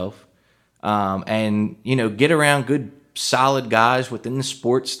with yourself, and get around good, solid guys within the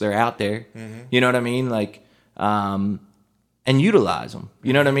sports. They're out there. You know what I mean? Like, and utilize them.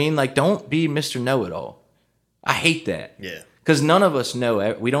 You know what I mean? Like, don't be Mr. Know-It-All. I hate that. Yeah. Because none of us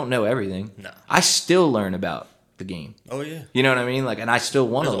know. We don't know everything. No. I still learn about the game. Oh yeah. You know what I mean? Like, and I still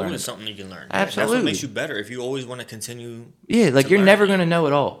want to learn. There's always something you can learn. Absolutely. That's what makes you better. If you always want to continue. Yeah, like you're never going to know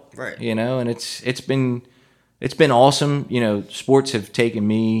it all. Right. You know, and it's been awesome. You know, sports have taken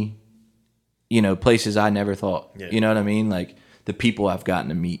me, places I never thought. Yeah. You know what I mean? Like the people I've gotten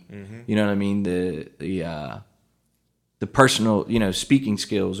to meet. You know what I mean? The personal, speaking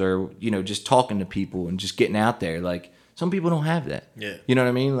skills, or just talking to people and just getting out there. Like some people don't have that. Yeah. You know what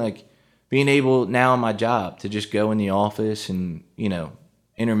I mean? Like being able now in my job to just go in the office and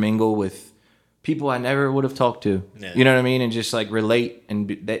intermingle with people I never would have talked to. Yeah. You know what I mean? And just like relate, and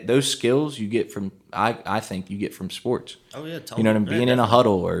those skills you get from I think you get from sports. Oh yeah, totally. You know what I mean? Being in a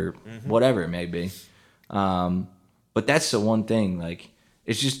huddle or whatever it may be. But that's the one thing. Like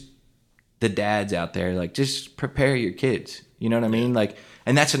it's just the dads out there. Like just prepare your kids. You know what I mean? Like,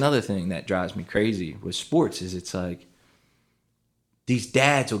 and that's another thing that drives me crazy with sports is it's like these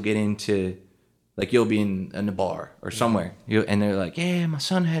dads will get into. Like you'll be in a bar or somewhere, and they're like, "Yeah, my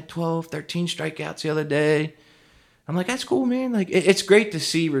son had 12, 13 strikeouts the other day." I'm like, "That's cool, man. Like, it's great to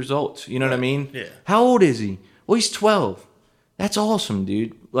see results. You know what I mean? Yeah. How old is he? Well, he's 12. That's awesome,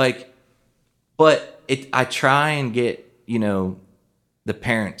 dude. Like, but I try and get the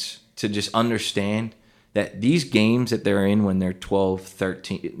parents to just understand that these games that they're in when they're 12,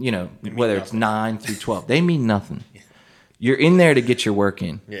 13, whether it's 9 through 12, they mean nothing. You're in there to get your work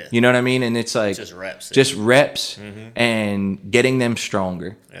in. Yeah. You know what I mean? And it's like just reps. And getting them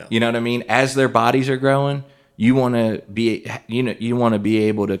stronger. Yeah. You know what I mean? As their bodies are growing, you want to be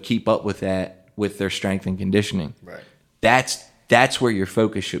able to keep up with that with their strength and conditioning. Right. That's where your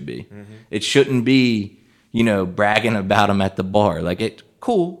focus should be. It shouldn't be, bragging about them at the bar. Like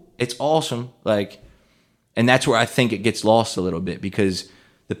it's awesome. Like, and that's where I think it gets lost a little bit because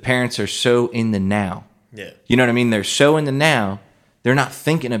the parents are so in the now. Yeah. You know what I mean? They're so in the now, they're not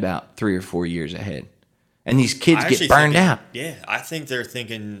thinking about 3 or 4 years ahead. And these kids get burned out. Yeah, I think they're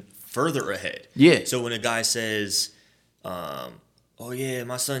thinking further ahead. Yeah. So when a guy says, oh yeah,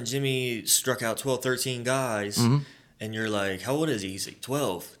 my son Jimmy struck out 12, 13 guys, and you're like, how old is he? He's like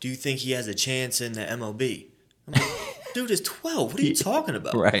 12. Do you think he has a chance in the MLB? I'm like, dude, it's 12. What are you talking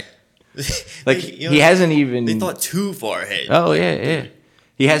about? Right. Like, he hasn't even... They thought too far ahead. Oh, yeah.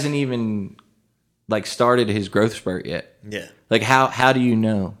 He hasn't even... like started his growth spurt yet. Yeah. Like how do you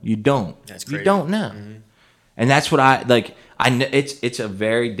know? You don't. That's crazy. You don't know. And that's what I know it's a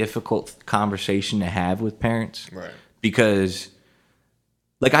very difficult conversation to have with parents. Right. Because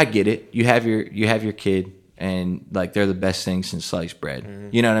like I get it. You have your kid and like they're the best thing since sliced bread.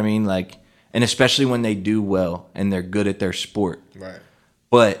 You know what I mean? Like, and especially when they do well and they're good at their sport. Right.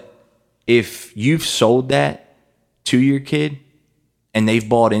 But if you've sold that to your kid and they've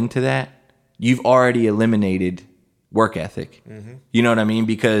bought into that, you've already eliminated work ethic. You know what I mean?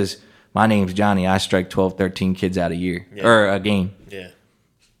 Because my name's Johnny. I strike 12, 13 kids out a year or a game. Yeah.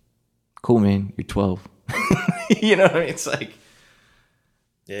 Cool, man. You're 12. You know what I mean? It's like,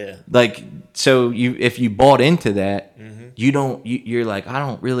 yeah. Like, so if you bought into that, you're like, I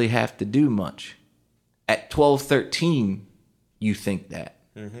don't really have to do much. At 12, 13, you think that.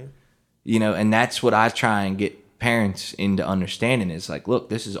 And that's what I try and get parents into understanding. It's like, look,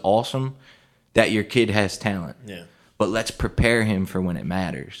 this is awesome that your kid has talent. Yeah. But let's prepare him for when it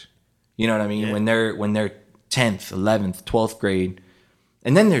matters. You know what I mean? Yeah. When they're 10th, 11th, 12th grade.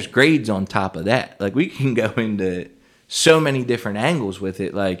 And then there's grades on top of that. Like we can go into so many different angles with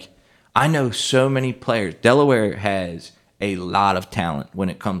it. Like I know so many players. Delaware has a lot of talent when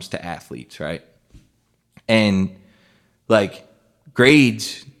it comes to athletes, right? And like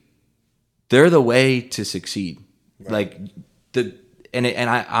grades, they're the way to succeed. Right. Like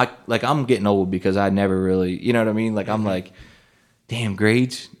I like I'm getting old because I never really, you know what I mean? Like I'm like, damn,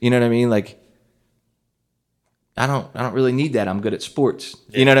 grades, you know what I mean? Like I don't really need that. I'm good at sports.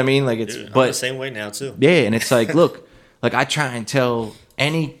 Yeah. You know what I mean? Like it's Dude, I'm the same way now too. Yeah, and it's like, look, like I try and tell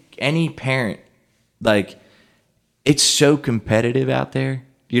any parent, like it's so competitive out there.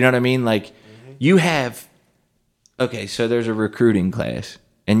 You know what I mean? Like you have so there's a recruiting class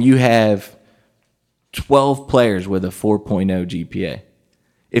and you have 12 players with a 4.0 GPA.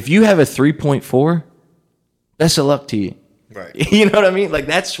 If you have a 3.4, best of luck to you. Right. You know what I mean? Like,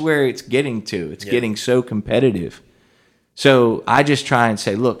 that's where it's getting to. It's getting so competitive. So I just try and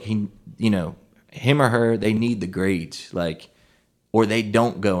say, look, him or her, they need the grades, like, or they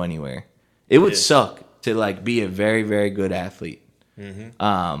don't go anywhere. It would suck to like be a very, very good athlete.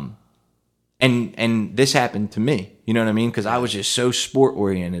 And this happened to me. You know what I mean? Because I was just so sport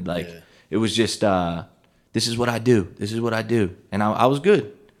oriented. Like, it was just this is what I do. This is what I do, and I was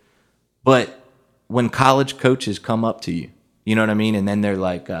good. But when college coaches come up to you, you know what I mean, and then they're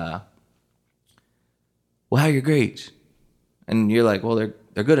like, "Well, how are your grades?" And you're like, "Well,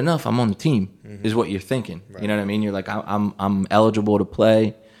 they're good enough. I'm on the team." Is what you're thinking. Right. You know what I mean? You're like, I'm eligible to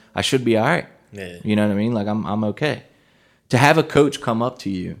play. I should be all right. Yeah. You know what I mean? Like, I'm okay. To have a coach come up to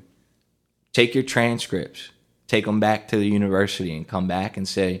you, take your transcripts, take them back to the university, and come back and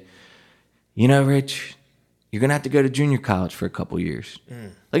say, "You know, Rich, you're gonna have to go to junior college for a couple years."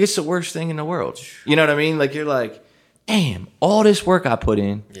 Like, it's the worst thing in the world. You know what I mean? Like, you're like, damn, all this work I put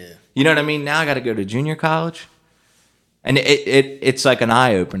in. Yeah. You know what I mean? Now I got to go to junior college. And it's like an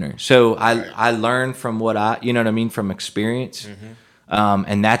eye opener. So I learn from what you know what I mean, from experience.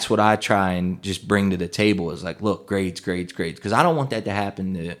 And that's what I try and just bring to the table is like, look, grades. Because I don't want that to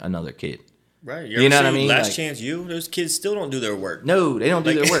happen to another kid. Right. You know what I mean? Last Chance U, those kids still don't do their work. No, they don't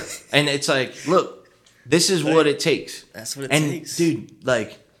do their work. And it's like, look, this is what it takes. That's what it takes. And dude,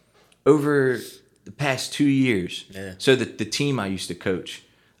 like, over the past 2 years, so the team I used to coach,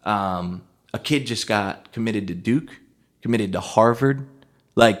 a kid just got committed to Duke, committed to Harvard.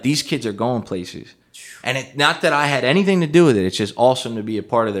 Like, these kids are going places. And it, not that I had anything to do with it. It's just awesome to be a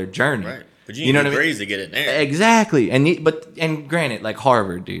part of their journey. Right. But you know what I mean? To get in there. Exactly. And granted, like,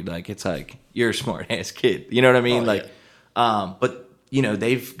 Harvard, dude, like, it's like, you're a smart ass kid. You know what I mean? But you know,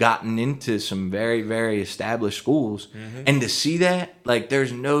 they've gotten into some very, very established schools. And to see that, like,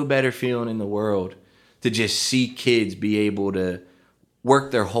 there's no better feeling in the world to just see kids be able to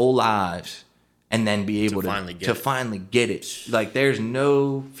work their whole lives and then be able to finally get it. Like, there's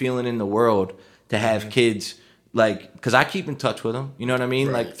no feeling in the world to have kids, like, because I keep in touch with them. You know what I mean?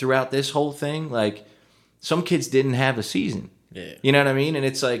 Right. Like, throughout this whole thing, like, some kids didn't have a season. Yeah. You know what I mean? And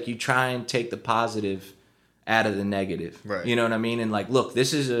it's like, you try and take the positive out of the negative. Right. You know what I mean? And like, look,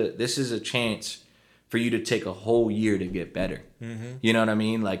 this is a chance for you to take a whole year to get better. You know what I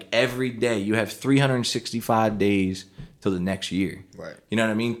mean? Like, every day you have 365 days till the next year. Right. You know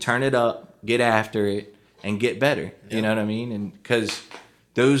what I mean? Turn it up, get after it, and get better. Yeah. You know what I mean? And because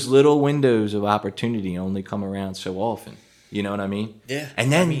those little windows of opportunity only come around so often. You know what I mean? Yeah.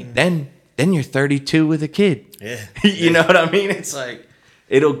 And then you're 32 with a kid. Yeah. You know what I mean? It's like,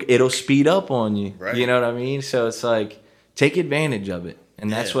 it'll speed up on you. Right. You know what I mean? So it's like, take advantage of it.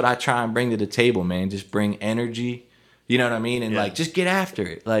 And that's what I try and bring to the table, man. Just bring energy. You know what I mean? And like, just get after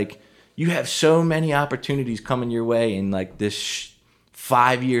it. Like, you have so many opportunities coming your way in like this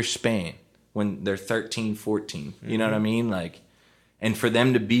 5-year span when they're 13, 14. You know what I mean? Like, and for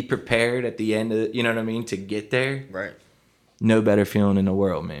them to be prepared at the end of it, you know what I mean? To get there. Right. No better feeling in the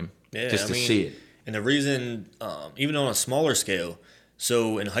world, man. Yeah, just to see it. And the reason, even on a smaller scale,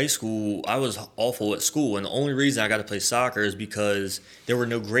 so in high school, I was awful at school. And the only reason I got to play soccer is because there were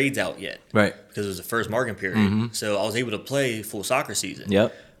no grades out yet. Right. Because it was the first marking period. So I was able to play full soccer season.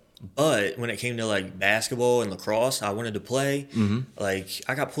 Yep. But when it came to like basketball and lacrosse, I wanted to play. Like,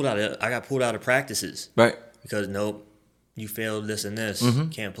 I got pulled out of practices. Right. Because nope, you failed this and this,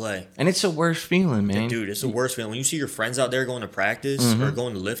 can't play. And it's the worst feeling, man. Dude, it's the worst feeling when you see your friends out there going to practice or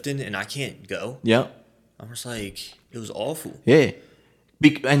going to lifting, and I can't go. Yep. I'm just like, it was awful. Yeah.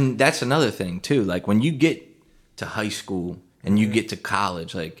 And that's another thing too. Like, when you get to high school and you get to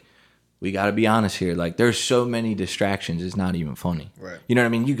college, like, we got to be honest here. Like, there's so many distractions. It's not even funny. Right. You know what I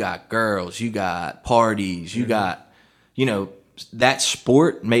mean? You got girls, you got parties, you got, you know, that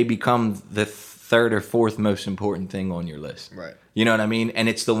sport may become the third or fourth most important thing on your list. Right. You know what I mean? And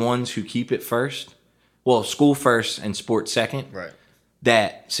it's the ones who keep it first. Well, school first and sports second. Right.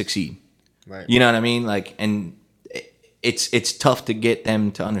 That succeed. Right. You know what I mean? Like, and it's tough to get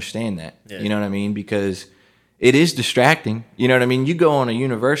them to understand that. Yeah. You know what I mean? Because it is distracting. You know what I mean? You go on a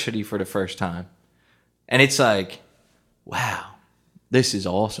university for the first time, and it's like, wow, this is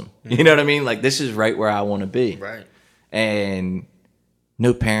awesome. You know what I mean? Like, this is right where I want to be. Right. And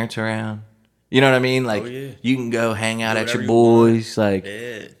no parents around. You know what I mean? Like, you can go hang out at your boys. Like,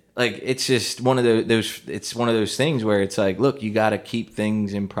 like, it's just one of those. It's one of those things where it's like, look, you got to keep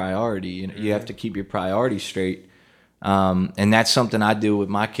things in priority. You have to keep your priorities straight. And that's something I do with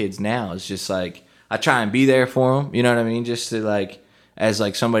my kids now. It's just like, I try and be there for them. You know what I mean? Just to, like, as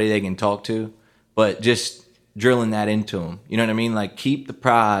like somebody they can talk to. but just drilling that into them. You know what I mean? Like, keep the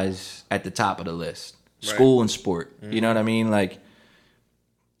prize at the top of the list. School and sport. Mm-hmm. You know what I mean? Like,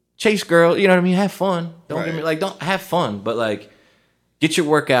 chase girl. You know what I mean? Have fun. Don't get me like, don't have fun, but like, get your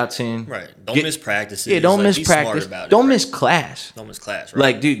workouts in. Right. Don't miss practices. Yeah. Don't miss be practice. Smart about don't it, miss class. Don't miss class. Right.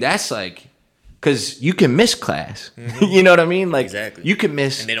 Like, dude, that's like, because you can miss class. Mm-hmm. You know what I mean? Like, exactly. You can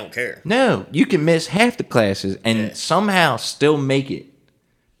miss, and they don't care. No, you can miss half the classes and somehow still make it.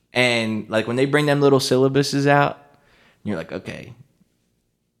 And like, when they bring them little syllabuses out, you're like, okay,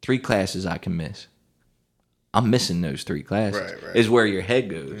 3 classes I can miss. I'm missing those 3 classes. Right. Is where your head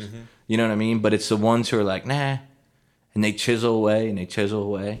goes. Mm-hmm. You know what I mean? But it's the ones who are like, nah, and they chisel away and they chisel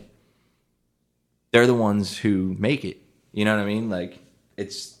away. They're the ones who make it. You know what I mean? Like,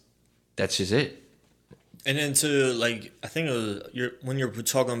 that's just it. And then to like, I think it was when you're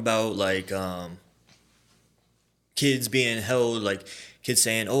talking about like kids being held, like kids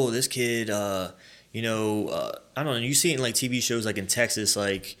saying, "Oh, this kid, I don't know." You see it in like TV shows, like in Texas,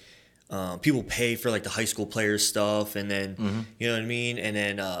 like people pay for like the high school players stuff, and then you know what I mean, and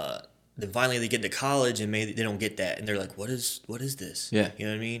then finally they get to college and maybe they don't get that, and they're like, "What is this?" Yeah, you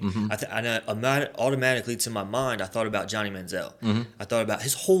know what I mean. Mm-hmm. Automatically to my mind, I thought about Johnny Manziel. Mm-hmm. I thought about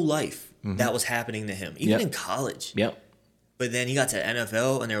his whole life. Mm-hmm. That was happening to him, even in college. Yep. But then he got to the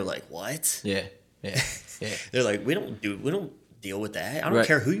NFL, and they were like, "What?" Yeah. They're like, "We don't deal with that. I don't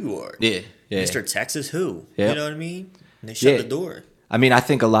care who you are." Yeah. Mr. Texas, who? Yep. You know what I mean? And they shut the door. I mean, I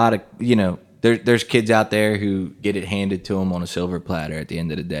think a lot of there's kids out there who get it handed to them on a silver platter at the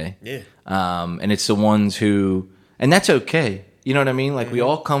end of the day. Yeah. And it's the ones who, and that's okay. You know what I mean? Like, we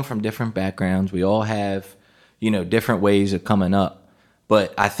all come from different backgrounds. We all have, different ways of coming up.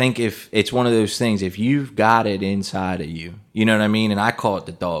 But I think if it's one of those things, if you've got it inside of you, you know what I mean? And I call it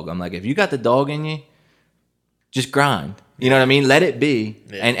the dog. I'm like, if you got the dog in you, just grind. You know what I mean? Let it be.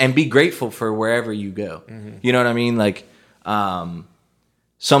 Yeah. And be grateful for wherever you go. Mm-hmm. You know what I mean? Like,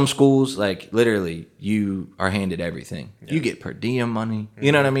 some schools, like, literally, you are handed everything. Yeah. You get per diem money. Mm-hmm.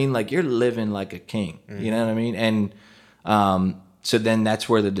 You know what I mean? Like, you're living like a king. Mm-hmm. You know what I mean? And so then that's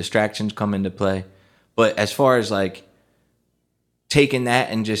where the distractions come into play. But as far as, like, taking that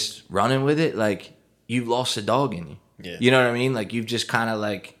and just running with it, like, you've lost a dog in you. Yeah. You know what I mean? Like, you've just kind of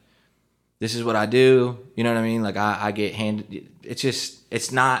like, this is what I do. You know what I mean? Like, I get handed.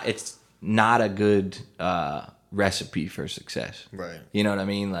 It's not a good recipe for success. Right. You know what I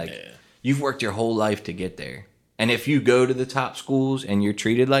mean? Like, you've worked your whole life to get there. And if you go to the top schools and you're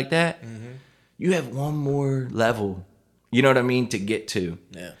treated like that, you have one more level, you know what I mean, to get to.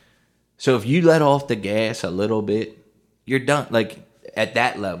 Yeah. So if you let off the gas a little bit, you're done. Like, at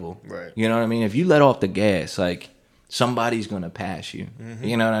that level. Right. You know what I mean? If you let off the gas, like, somebody's going to pass you. Mm-hmm.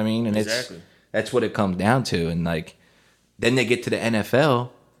 You know what I mean? And that's what it comes down to. And, like, then they get to the NFL,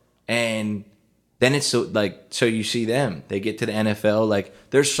 and then it's so you see them. They get to the NFL. Like,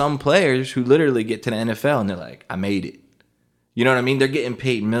 there's some players who literally get to the NFL, and they're like, I made it. You know what I mean? They're getting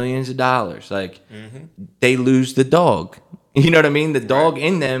paid millions of dollars. Like, they lose the dog. You know what I mean? The dog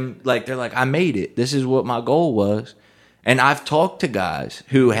in them, like, they're like, I made it. This is what my goal was. And I've talked to guys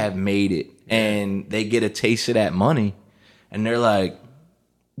who have made it, and they get a taste of that money, and they're like,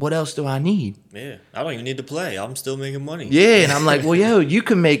 what else do I need? Yeah, I don't even need to play. I'm still making money. Yeah, and I'm like, well, yo, you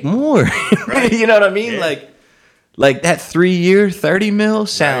can make more. Right. You know what I mean? Yeah. Like that 3-year, $30 million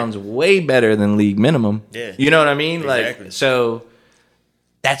sounds way better than league minimum. Yeah. You know what I mean? Exactly. Like, so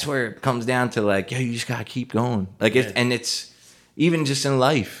that's where it comes down to, like, yo, you just got to keep going. Like, it's even just in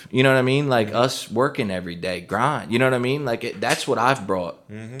life, you know what I mean? Like, us working every day, grind, you know what I mean? Like, that's what I've brought.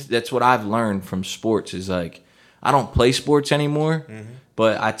 Mm-hmm. That's what I've learned from sports is, like, I don't play sports anymore,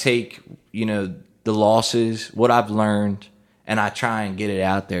 but I take, the losses, what I've learned, and I try and get it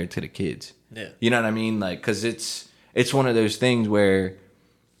out there to the kids. Yeah. You know what I mean? Like, because it's one of those things where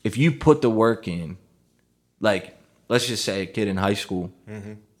if you put the work in, like, let's just say a kid in high school,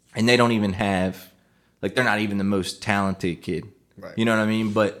 and they don't even have, like, they're not even the most talented kid. Right. You know what I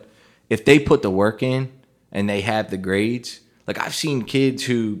mean? But if they put the work in and they have the grades, like, I've seen kids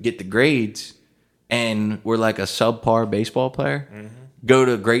who get the grades and were like a subpar baseball player go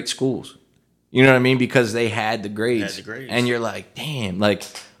to great schools. You know what I mean? Because they had the grades. And you're like, damn, like,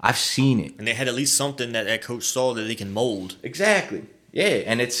 I've seen it. And they had at least something that coach saw that they can mold. Exactly. Yeah.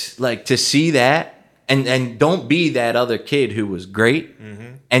 And it's like, to see that, and don't be that other kid who was great,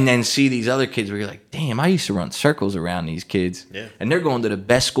 and then see these other kids where you're like, damn, I used to run circles around these kids. Yeah. And they're going to the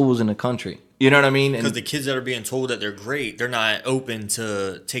best schools in the country. You know what I mean? Because the kids that are being told that they're great, they're not open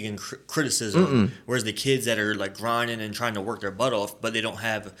to taking criticism. Whereas the kids that are, like, grinding and trying to work their butt off, but they don't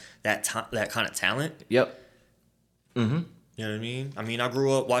have that kind of talent. Yep. You know what I mean? I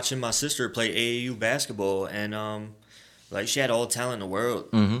grew up watching my sister play AAU basketball, and like she had all the talent in the world.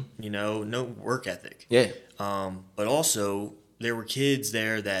 You know, no work ethic. Yeah. But also there were kids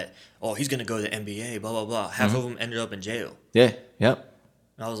there that, oh, he's gonna go to the NBA, blah blah blah. Half of them ended up in jail. Yeah. Yep.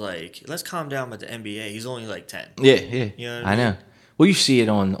 And I was like, let's calm down with the NBA. He's only like 10. Yeah. Yeah. You know what I know. Well, you see it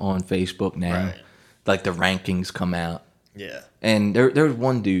on Facebook now. Right. Like the rankings come out. Yeah. And there's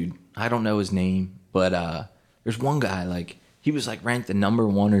one dude, I don't know his name, but there's one guy, like, he was like ranked the number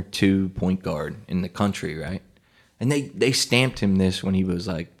 1 or 2 point guard in the country, right? And they stamped him this when he was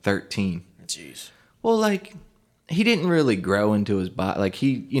like 13. Jeez. Well, like, he didn't really grow into his body. Like,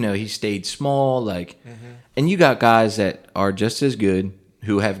 he stayed small, like, and you got guys that are just as good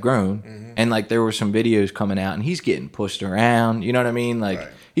who have grown. And like, there were some videos coming out and he's getting pushed around, you know what I mean? Like,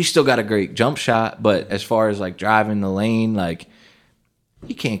 he's still got a great jump shot, but as far as like driving the lane, like,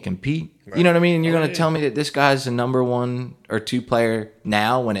 he can't compete. Right. You know what I mean? And you're going to tell me that this guy's a number 1 or 2 player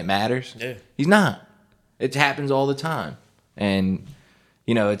now when it matters? Yeah. He's not. It happens all the time. And,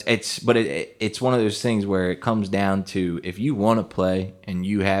 you know, it's one of those things where it comes down to, if you want to play and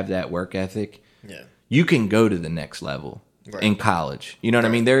you have that work ethic, you can go to the next level in college. You know what I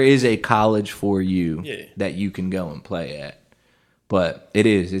mean? There is a college for you that you can go and play at. But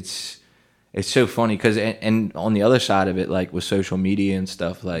it's so funny because, and on the other side of it, like with social media and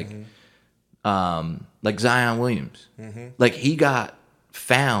stuff, like Zion Williams, like he got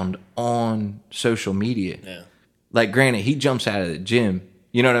found on social media. Yeah. Like, granted, he jumps out of the gym,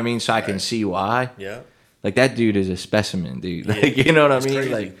 you know what I mean? So I can see why. Yeah. Like, that dude is a specimen, dude. Like, you know what I mean? Crazy.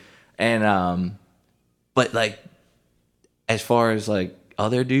 Like, and but like, as far as like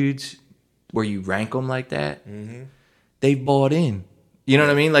other dudes, where you rank them like that, they bought in. You know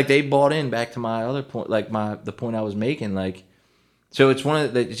what I mean? Like, they bought in. Back to my other point, like the point I was making. Like, so it's one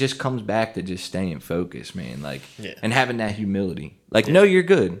of it just comes back to just staying focused, man. Like, and having that humility. Like, know you're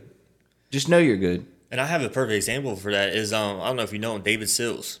good. Just know you're good. And I have a perfect example for that. Is I don't know if you know him, David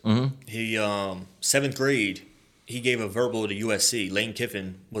Sills. He 7th grade, he gave a verbal to USC. Lane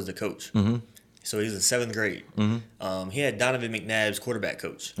Kiffin was the coach. So he was in 7th grade. He had Donovan McNabb's quarterback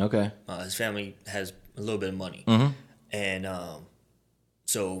coach. Okay. His family has a little bit of money, and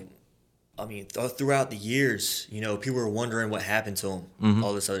so, I mean, throughout the years, you know, people were wondering what happened to him,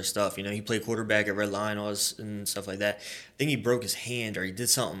 all this other stuff. You know, he played quarterback at Red Lion, all this and stuff like that. I think he broke his hand or he did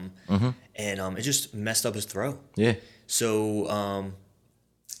something, and it just messed up his throw. Yeah. So,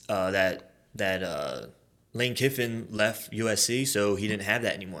 Lane Kiffin left USC, so he didn't have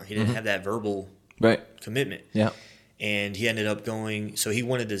that anymore. He didn't have that verbal commitment. Yeah. And he ended up going, so he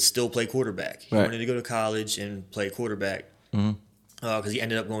wanted to still play quarterback. He wanted to go to college and play quarterback. Because he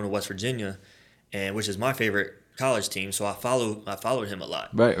ended up going to West Virginia, and which is my favorite college team. So I followed him a lot.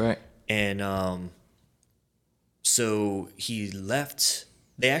 Right. And so he left.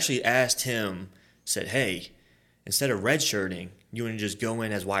 They actually asked him, said, "Hey, instead of redshirting, you want to just go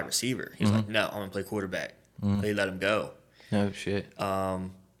in as wide receiver?" He's like, "No, I'm gonna play quarterback." They let him go. No shit.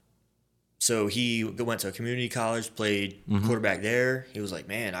 So he went to a community college, played quarterback there. He was like,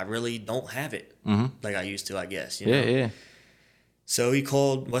 "Man, I really don't have it like I used to, I guess." You know? Yeah. So he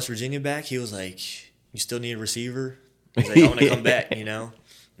called West Virginia back. He was like, "You still need a receiver?" He's like, "I want to come back," you know?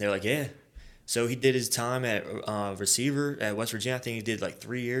 They're like, "Yeah." So he did his time at receiver at West Virginia. I think he did like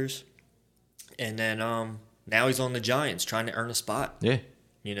 3 years. And then now he's on the Giants trying to earn a spot. Yeah.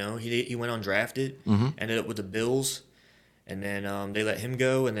 You know, he went undrafted, ended up with the Bills. And then they let him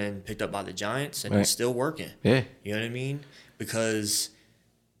go and then picked up by the Giants. And he's still working. Yeah. You know what I mean? Because...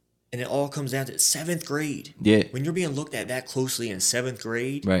 And it all comes down to 7th grade. Yeah. When you're being looked at that closely in 7th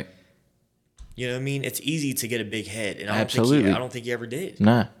grade, right? You know what I mean? It's easy to get a big head, and I don't think he ever did.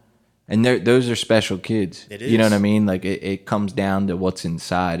 Nah. And those are special kids. It is. You know what I mean? Like it comes down to what's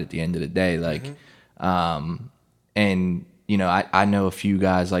inside at the end of the day. Like, and you know, I know a few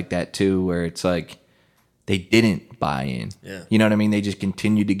guys like that too, where it's like they didn't buy in. Yeah. You know what I mean? They just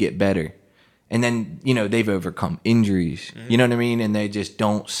continued to get better. And then, you know, they've overcome injuries, you know what I mean? And they just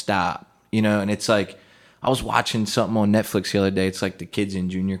don't stop, you know? And it's like, I was watching something on Netflix the other day. It's like the kids in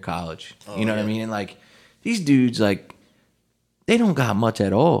junior college, you know what I mean? And like, these dudes, like, they don't got much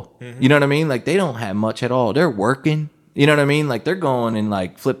at all. You know what I mean? Like, they don't have much at all. They're working, you know what I mean? Like, they're going and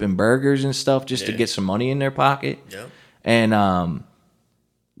like flipping burgers and stuff just to get some money in their pocket. Yeah. And,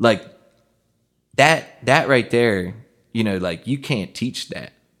 like, that right there, you know, like, you can't teach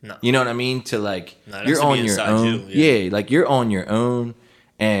that. No. You know what I mean? To like, you're on your own. Yeah, like you're on your own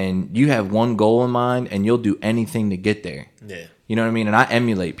and you have one goal in mind and you'll do anything to get there. Yeah. You know what I mean? And I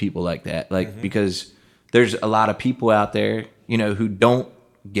emulate people like that. Like, because there's a lot of people out there, you know, who don't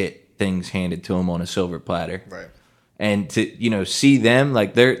get things handed to them on a silver platter. Right. and to see them,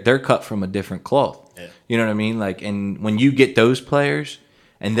 like they're cut from a different cloth. Yeah. You know what I mean? Like, and when you get those players,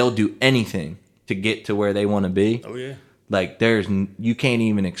 and they'll do anything to get to where they want to be. Oh yeah. Like you can't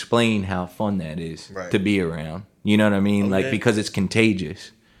even explain how fun that is Right. to be around. You know what I mean? Oh, like yeah. because it's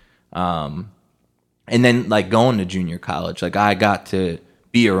contagious. And then like going to junior college, like I got to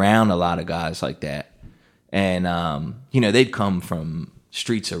be around a lot of guys like that, and they'd come from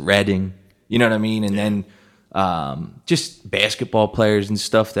streets of Reading. You know what I mean? And then just basketball players and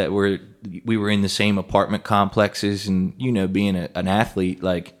stuff that we were in the same apartment complexes, and being an athlete,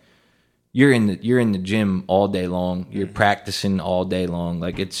 like you're in the gym all day long, you're practicing all day long,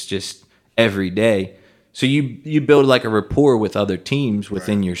 like it's just every day. So you build like a rapport with other teams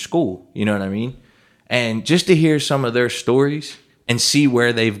within your school. You know what I mean? And just to hear some of their stories and see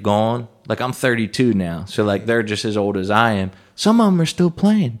where they've gone. Like I'm 32 now, so like they're just as old as I am. Some of them are still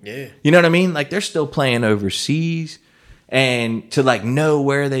playing. Yeah. You know what I mean? Like they're still playing overseas, and to like know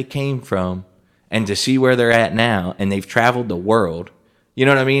where they came from and to see where they're at now, and they've traveled the world. You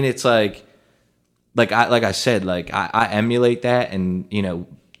know what I mean? It's like I said, like I emulate that, and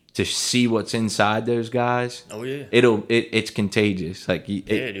to see what's inside those guys. Oh yeah. It's contagious. Like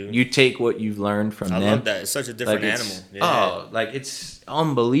dude. you take what you've learned from them. I love that. It's such a different Like, animal. Yeah. Oh, like it's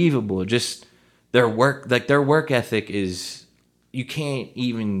unbelievable. Just their work ethic is, you can't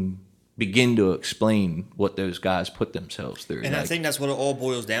even begin to explain what those guys put themselves through. And I think that's what it all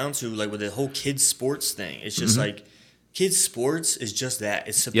boils down to, like with the whole kids sports thing. It's just like kids sports is just that.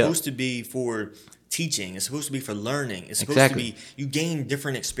 It's supposed to be for teaching. It's supposed to be for learning. It's supposed to be, you gain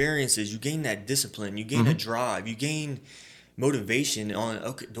different experiences. You gain that discipline. You gain a drive. You gain motivation on,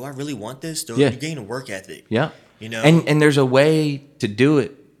 okay, do I really want this? You gain a work ethic. Yeah. And there's a way to do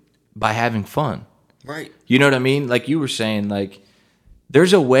it by having fun. Right. You know what I mean? Like you were saying, like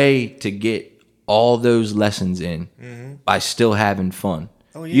there's a way to get all those lessons in by still having fun.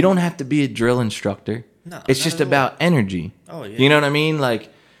 Oh, yeah. You don't have to be a drill instructor. No, it's just about energy. Oh yeah. You know what I mean? Like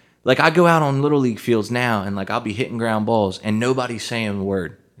I go out on little league fields now, and like I'll be hitting ground balls and nobody's saying a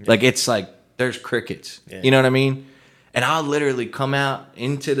word. Yeah. Like it's like there's crickets. Yeah. You know what I mean? And I'll literally come out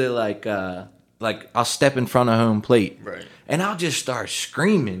into the like I'll step in front of home plate. Right. And I'll just start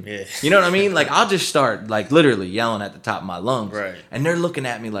screaming. Yeah. You know what I mean? Like I'll just start like literally yelling at the top of my lungs. Right. And they're looking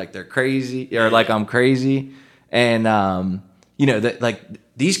at me like they're crazy or like I'm crazy. And that like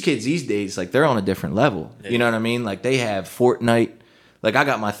these kids these days, like they're on a different level. Yeah. You know what I mean? Like they have Fortnite. Like I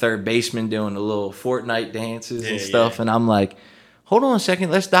got my third baseman doing the little Fortnite dances and stuff. Yeah. And I'm like, hold on a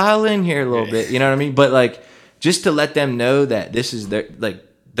second, let's dial in here a little bit. You know what I mean? But like just to let them know that this is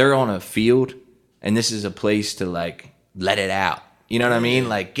they're on a field and this is a place to like let it out. You know what I mean?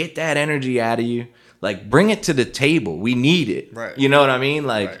 Like get that energy out of you. Like bring it to the table. We need it. Right. You know what I mean?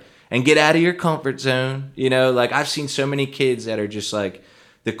 Like and get out of your comfort zone. Like I've seen so many kids that are just like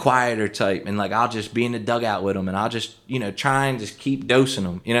the quieter type, and like I'll just be in the dugout with them, and I'll just try and just keep dosing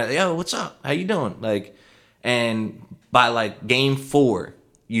them. Yo, what's up? How you doing? Like, and by like game 4,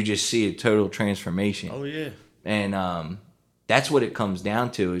 you just see a total transformation. Oh yeah. And that's what it comes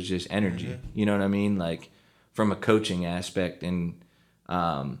down to is just energy. You know what I mean? Like from a coaching aspect, and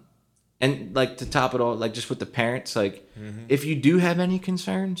like to top it all, like just with the parents, like if you do have any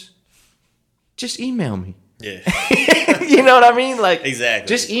concerns, just email me. Yeah. You know what I mean? Like exactly.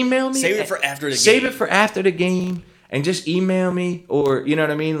 Just email me. Save it for after the game. Save it for after the game, and just email me, or you know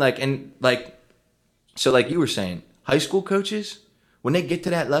what I mean? Like and like, so like you were saying, high school coaches when they get to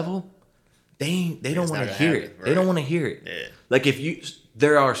that level, they don't want to hear it. Right? They don't want to hear it. Yeah. Like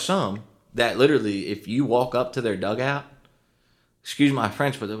there are some that literally, if you walk up to their dugout, excuse my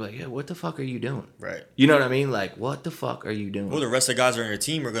French, but they're like, yeah, what the fuck are you doing? Right. You know what I mean? Like, what the fuck are you doing? Well, the rest of the guys on your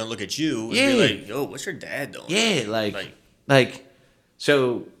team are going to look at you and be like, yo, what's your dad doing? Yeah, like,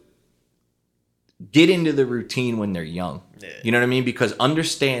 so get into the routine when they're young. Yeah. You know what I mean? Because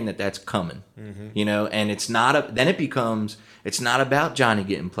understand that that's coming. And it's not it's not about Johnny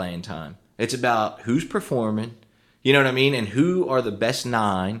getting playing time. It's about who's performing, you know what I mean? And who are the best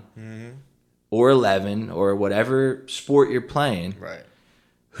 9 or 11 or whatever sport you're playing. Right.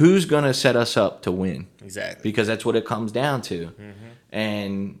 Who's going to set us up to win? Exactly. Because that's what it comes down to.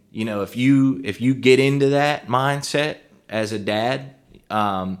 And, if you get into that mindset as a dad,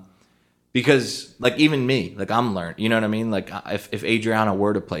 because like even me, like I'm learned, you know what I mean? Like if Adriana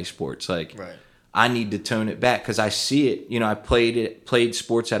were to play sports, like I need to tone it back because I see it, I played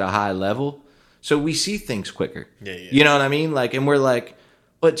sports at a high level. So we see things quicker. Yeah. You know what I mean? Like, and we're like,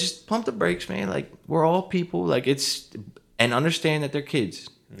 but just pump the brakes, man. Like we're all people, like and understand that they're kids.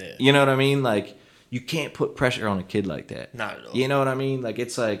 Yeah. You know what I mean? Like you can't put pressure on a kid like that. Not at all. You know what I mean? Like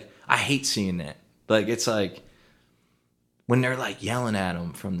it's like, I hate seeing that. Like it's like, when they're like yelling at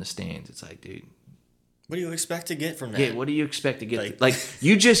them from the stands, it's like, dude, what do you expect to get from that? Yeah, what do you expect to get? Like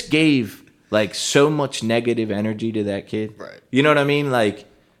you just gave like so much negative energy to that kid. Right. You know what I mean? Like,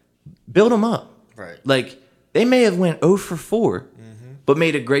 build them up. Right. Like, they may have went 0 for 4, but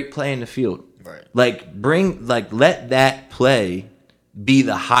made a great play in the field. Right. Like, let that play be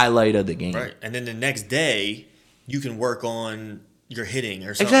the highlight of the game. Right. And then the next day, you can work on your hitting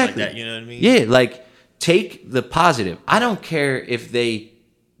or something like that. You know what I mean? Yeah, like, take the positive. I don't care if they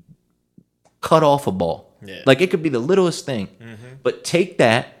cut off a ball. Yeah. Like, it could be the littlest thing. But take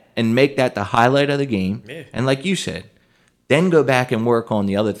that and make that the highlight of the game. Yeah. And like you said, then go back and work on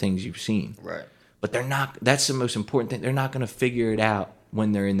the other things you've seen. Right. But they're not, that's the most important thing. They're not going to figure it out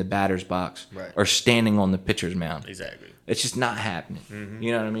when they're in the batter's box or standing on the pitcher's mound. Exactly. It's just not happening.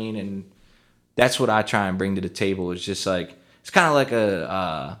 You know what I mean? And that's what I try and bring to the table. Is just like, it's kind of like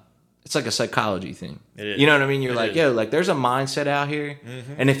it's like a psychology thing. It is. You know what I mean? You're like, yo, like there's a mindset out here.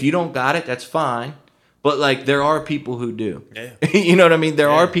 And if you don't got it, that's fine. But like there are people who do. Yeah. You know what I mean? There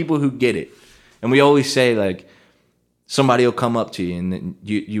are people who get it. And we always say like, somebody will come up to you and then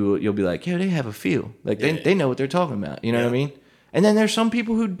you'll be like, yo, they have a feel. Like they know what they're talking about. You know what I mean? And then there's some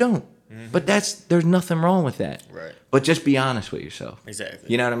people who don't. But there's nothing wrong with that. Right. But just be honest with yourself. Exactly.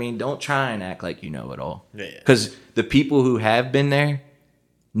 You know what I mean? Don't try and act like you know it all. Yeah. Because the people who have been there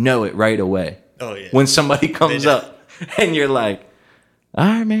know it right away. Oh, yeah. When somebody comes up and you're like, all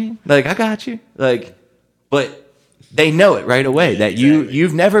right, man. Like, I got you. Like, but they know it right away that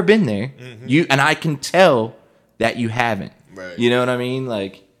you've never been there. And I can tell that you haven't. Right. You know what I mean?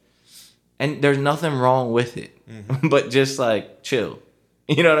 Like, and there's nothing wrong with it. But just like chill.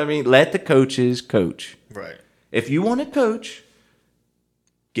 You know what I mean? Let the coaches coach. Right. If you want to coach,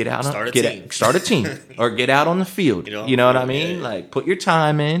 get out, start a team. Or get out on the field. You know what I mean? Yeah. Like put your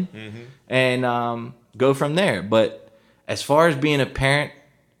time in and go from there. But as far as being a parent,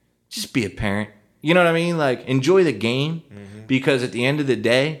 just be a parent. You know what I mean? Like enjoy the game because at the end of the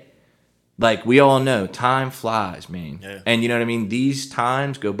day, like we all know, time flies, man. Yeah. And you know what I mean? These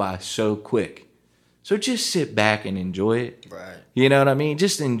times go by so quick. So just sit back and enjoy it. Right. You know what I mean?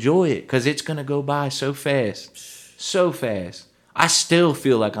 Just enjoy it because it's going to go by so fast. So fast. I still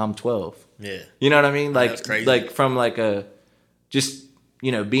feel like I'm 12. Yeah. You know what I mean? Like, That's crazy. Like from like a, just,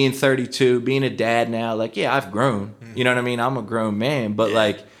 you know, being 32, being a dad now, like, yeah, I've grown. You know what I mean? I'm a grown man, but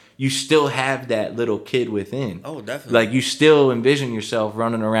like, you still have that little kid within. Oh, definitely. Like, you still envision yourself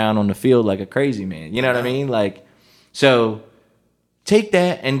running around on the field like a crazy man. You know what I mean? Like, so take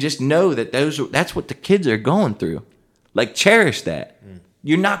that and just know that that's what the kids are going through. Like, cherish that.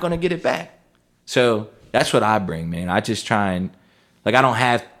 You're not going to get it back. So that's what I bring, man. I just try and, like, I don't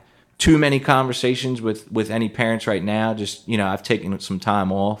have too many conversations with any parents right now. Just, you know, I've taken some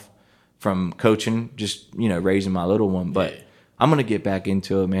time off from coaching, just, you know, raising my little one. But I'm going to get back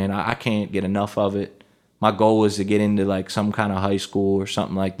into it, man. I can't get enough of it. My goal is to get into, like, some kind of high school or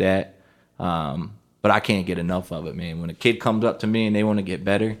something like that. But I can't get enough of it, man. When a kid comes up to me and they want to get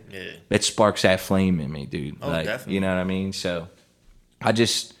better, it sparks that flame in me, dude. Oh, like, definitely. you know what I mean? So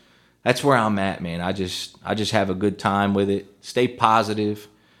that's where I'm at, man. I just have a good time with it. Stay positive.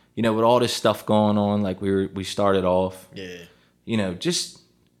 You know, with all this stuff going on, like we started off. Yeah. You know, just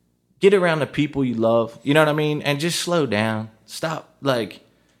get around the people you love. You know what I mean? And just slow down. Stop, like,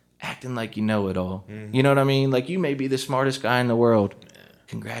 acting like you know it all. You know what I mean? Like, you may be the smartest guy in the world.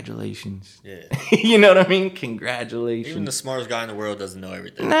 Congratulations. Yeah. You know what I mean? Congratulations. Even the smartest guy in the world doesn't know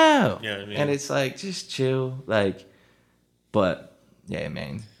everything. No. You know what I mean? And it's like, just chill. Like, but, yeah,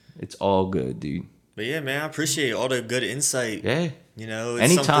 man. It's all good, dude. But, yeah, man, I appreciate all the good insight. Yeah. You know,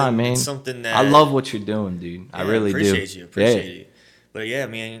 it's anytime, man. It's something that I love what you're doing, dude. I really appreciate do. You. Appreciate you. But, yeah,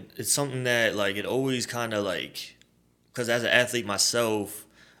 man, it's something that, like, it always kind of, like, because as an athlete myself,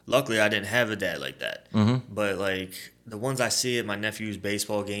 luckily I didn't have a dad like that. But, like, the ones I see at my nephew's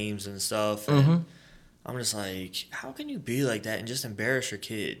baseball games and stuff, and I'm just like, how can you be like that and just embarrass your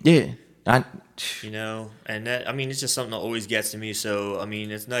kid? Yeah. You know, and that, I mean, it's just something that always gets to me. So, I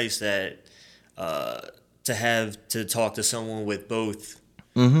mean, it's nice that to have to talk to someone with both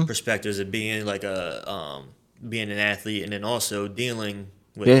perspectives of being like being an athlete and then also dealing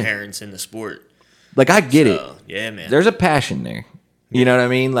with parents in the sport. Like, I get it. Yeah, man. There's a passion there. You know what I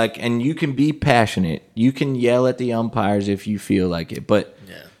mean? Like, and you can be passionate. You can yell at the umpires if you feel like it, but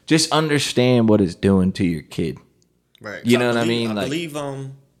just understand what it's doing to your kid. Right. You know what I mean? I believe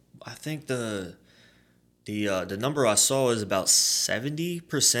I think the number I saw is about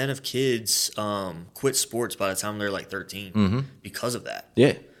 70% of kids quit sports by the time they're like 13 because of that.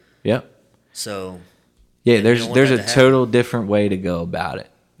 Yeah. Yeah. So there's a total different way to go about it.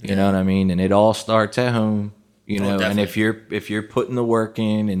 You know what I mean? And it all starts at home. you know. And if you're putting the work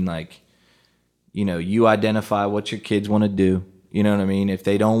in and like, you know, you identify what your kids want to do, you know what I mean? If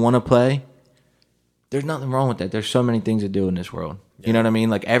they don't want to play, there's nothing wrong with that. There's so many things to do in this world. Yeah. You know what I mean?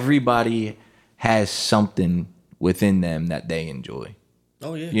 Like everybody has something within them that they enjoy.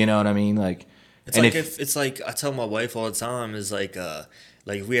 Oh yeah. You know what I mean? Like it's like if it's like I tell my wife all the time is like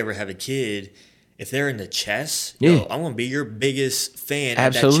if we ever have a kid, if they're into chess, yo, I'm gonna be your biggest fan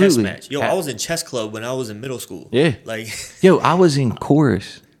at that chess match. Yo, I was in chess club when I was in middle school. Yeah. Like yo, I was in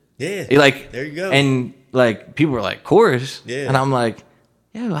chorus. Yeah. Like there you go. And like people were like, chorus? Yeah. And I'm like,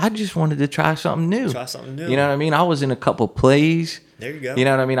 yo, I just wanted to try something new. Try something new. You know what I mean? I was in a couple plays. There you go. You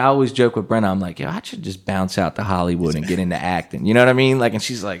know what I mean? I always joke with Brenna. I'm like, yo, I should just bounce out to Hollywood and get into acting. You know what I mean? Like, and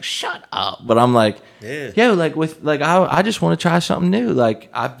she's like, shut up. But I'm like, yo, like I just want to try something new. Like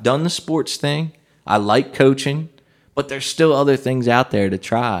I've done the sports thing. I like coaching, but there's still other things out there to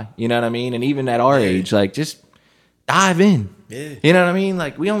try. You know what I mean? And even at our age, like just dive in. Yeah. You know what I mean?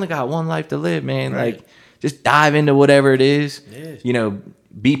 Like we only got one life to live, man. Right. Like just dive into whatever it is. Yeah. You know,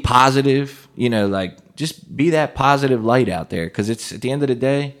 be positive. You know, like just be that positive light out there, because it's at the end of the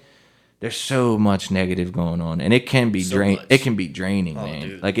day, there's so much negative going on, and it can be It can be draining, man.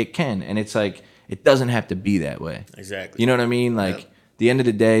 Dude. Like it can, and it's like it doesn't have to be that way. Exactly. You know what I mean? Like at the end of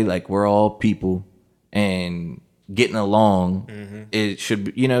the day, like we're all people, and getting along, it should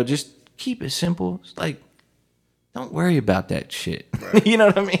be, you know, just keep it simple. It's like don't worry about that shit. Right. You know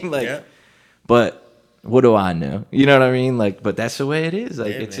what I mean? Like, but what do I know? You know what I mean? Like, but that's the way it is.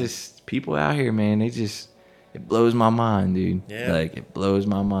 Like, it's just people out here, man. It blows my mind, dude. Yeah. Like, it blows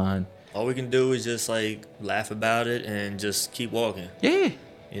my mind. All we can do is just like laugh about it and just keep walking. Yeah.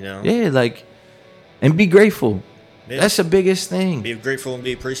 You know? Yeah, like, and be grateful. Yeah. That's the biggest thing. Be grateful and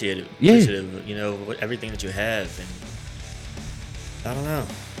be appreciative. Yeah. Appreciative, you know, everything that you have. And I don't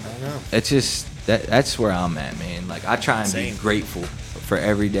know. It's just, that's where I'm at, man. Like, I try and be grateful for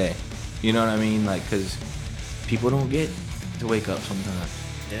every day. You know what I mean? Like, because people don't get to wake up sometimes.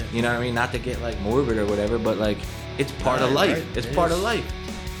 Yeah. You know what I mean? Not to get, like, morbid or whatever, but, like, it's part of life. Right. It's part of life.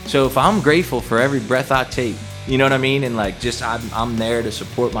 So if I'm grateful for every breath I take, you know what I mean? And, like, just I'm there to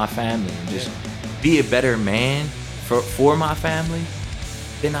support my family and just be a better man for my family,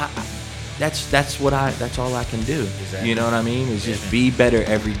 then that's all I can do. Exactly. You know what I mean? Is just be better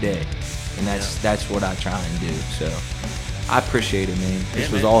every day. And that's what I try and do. So I appreciate it, man. This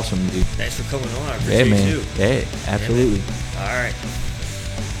was awesome, dude. Thanks for coming on. I appreciate you. Yeah, absolutely. All right.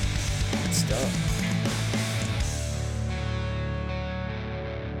 Good stuff.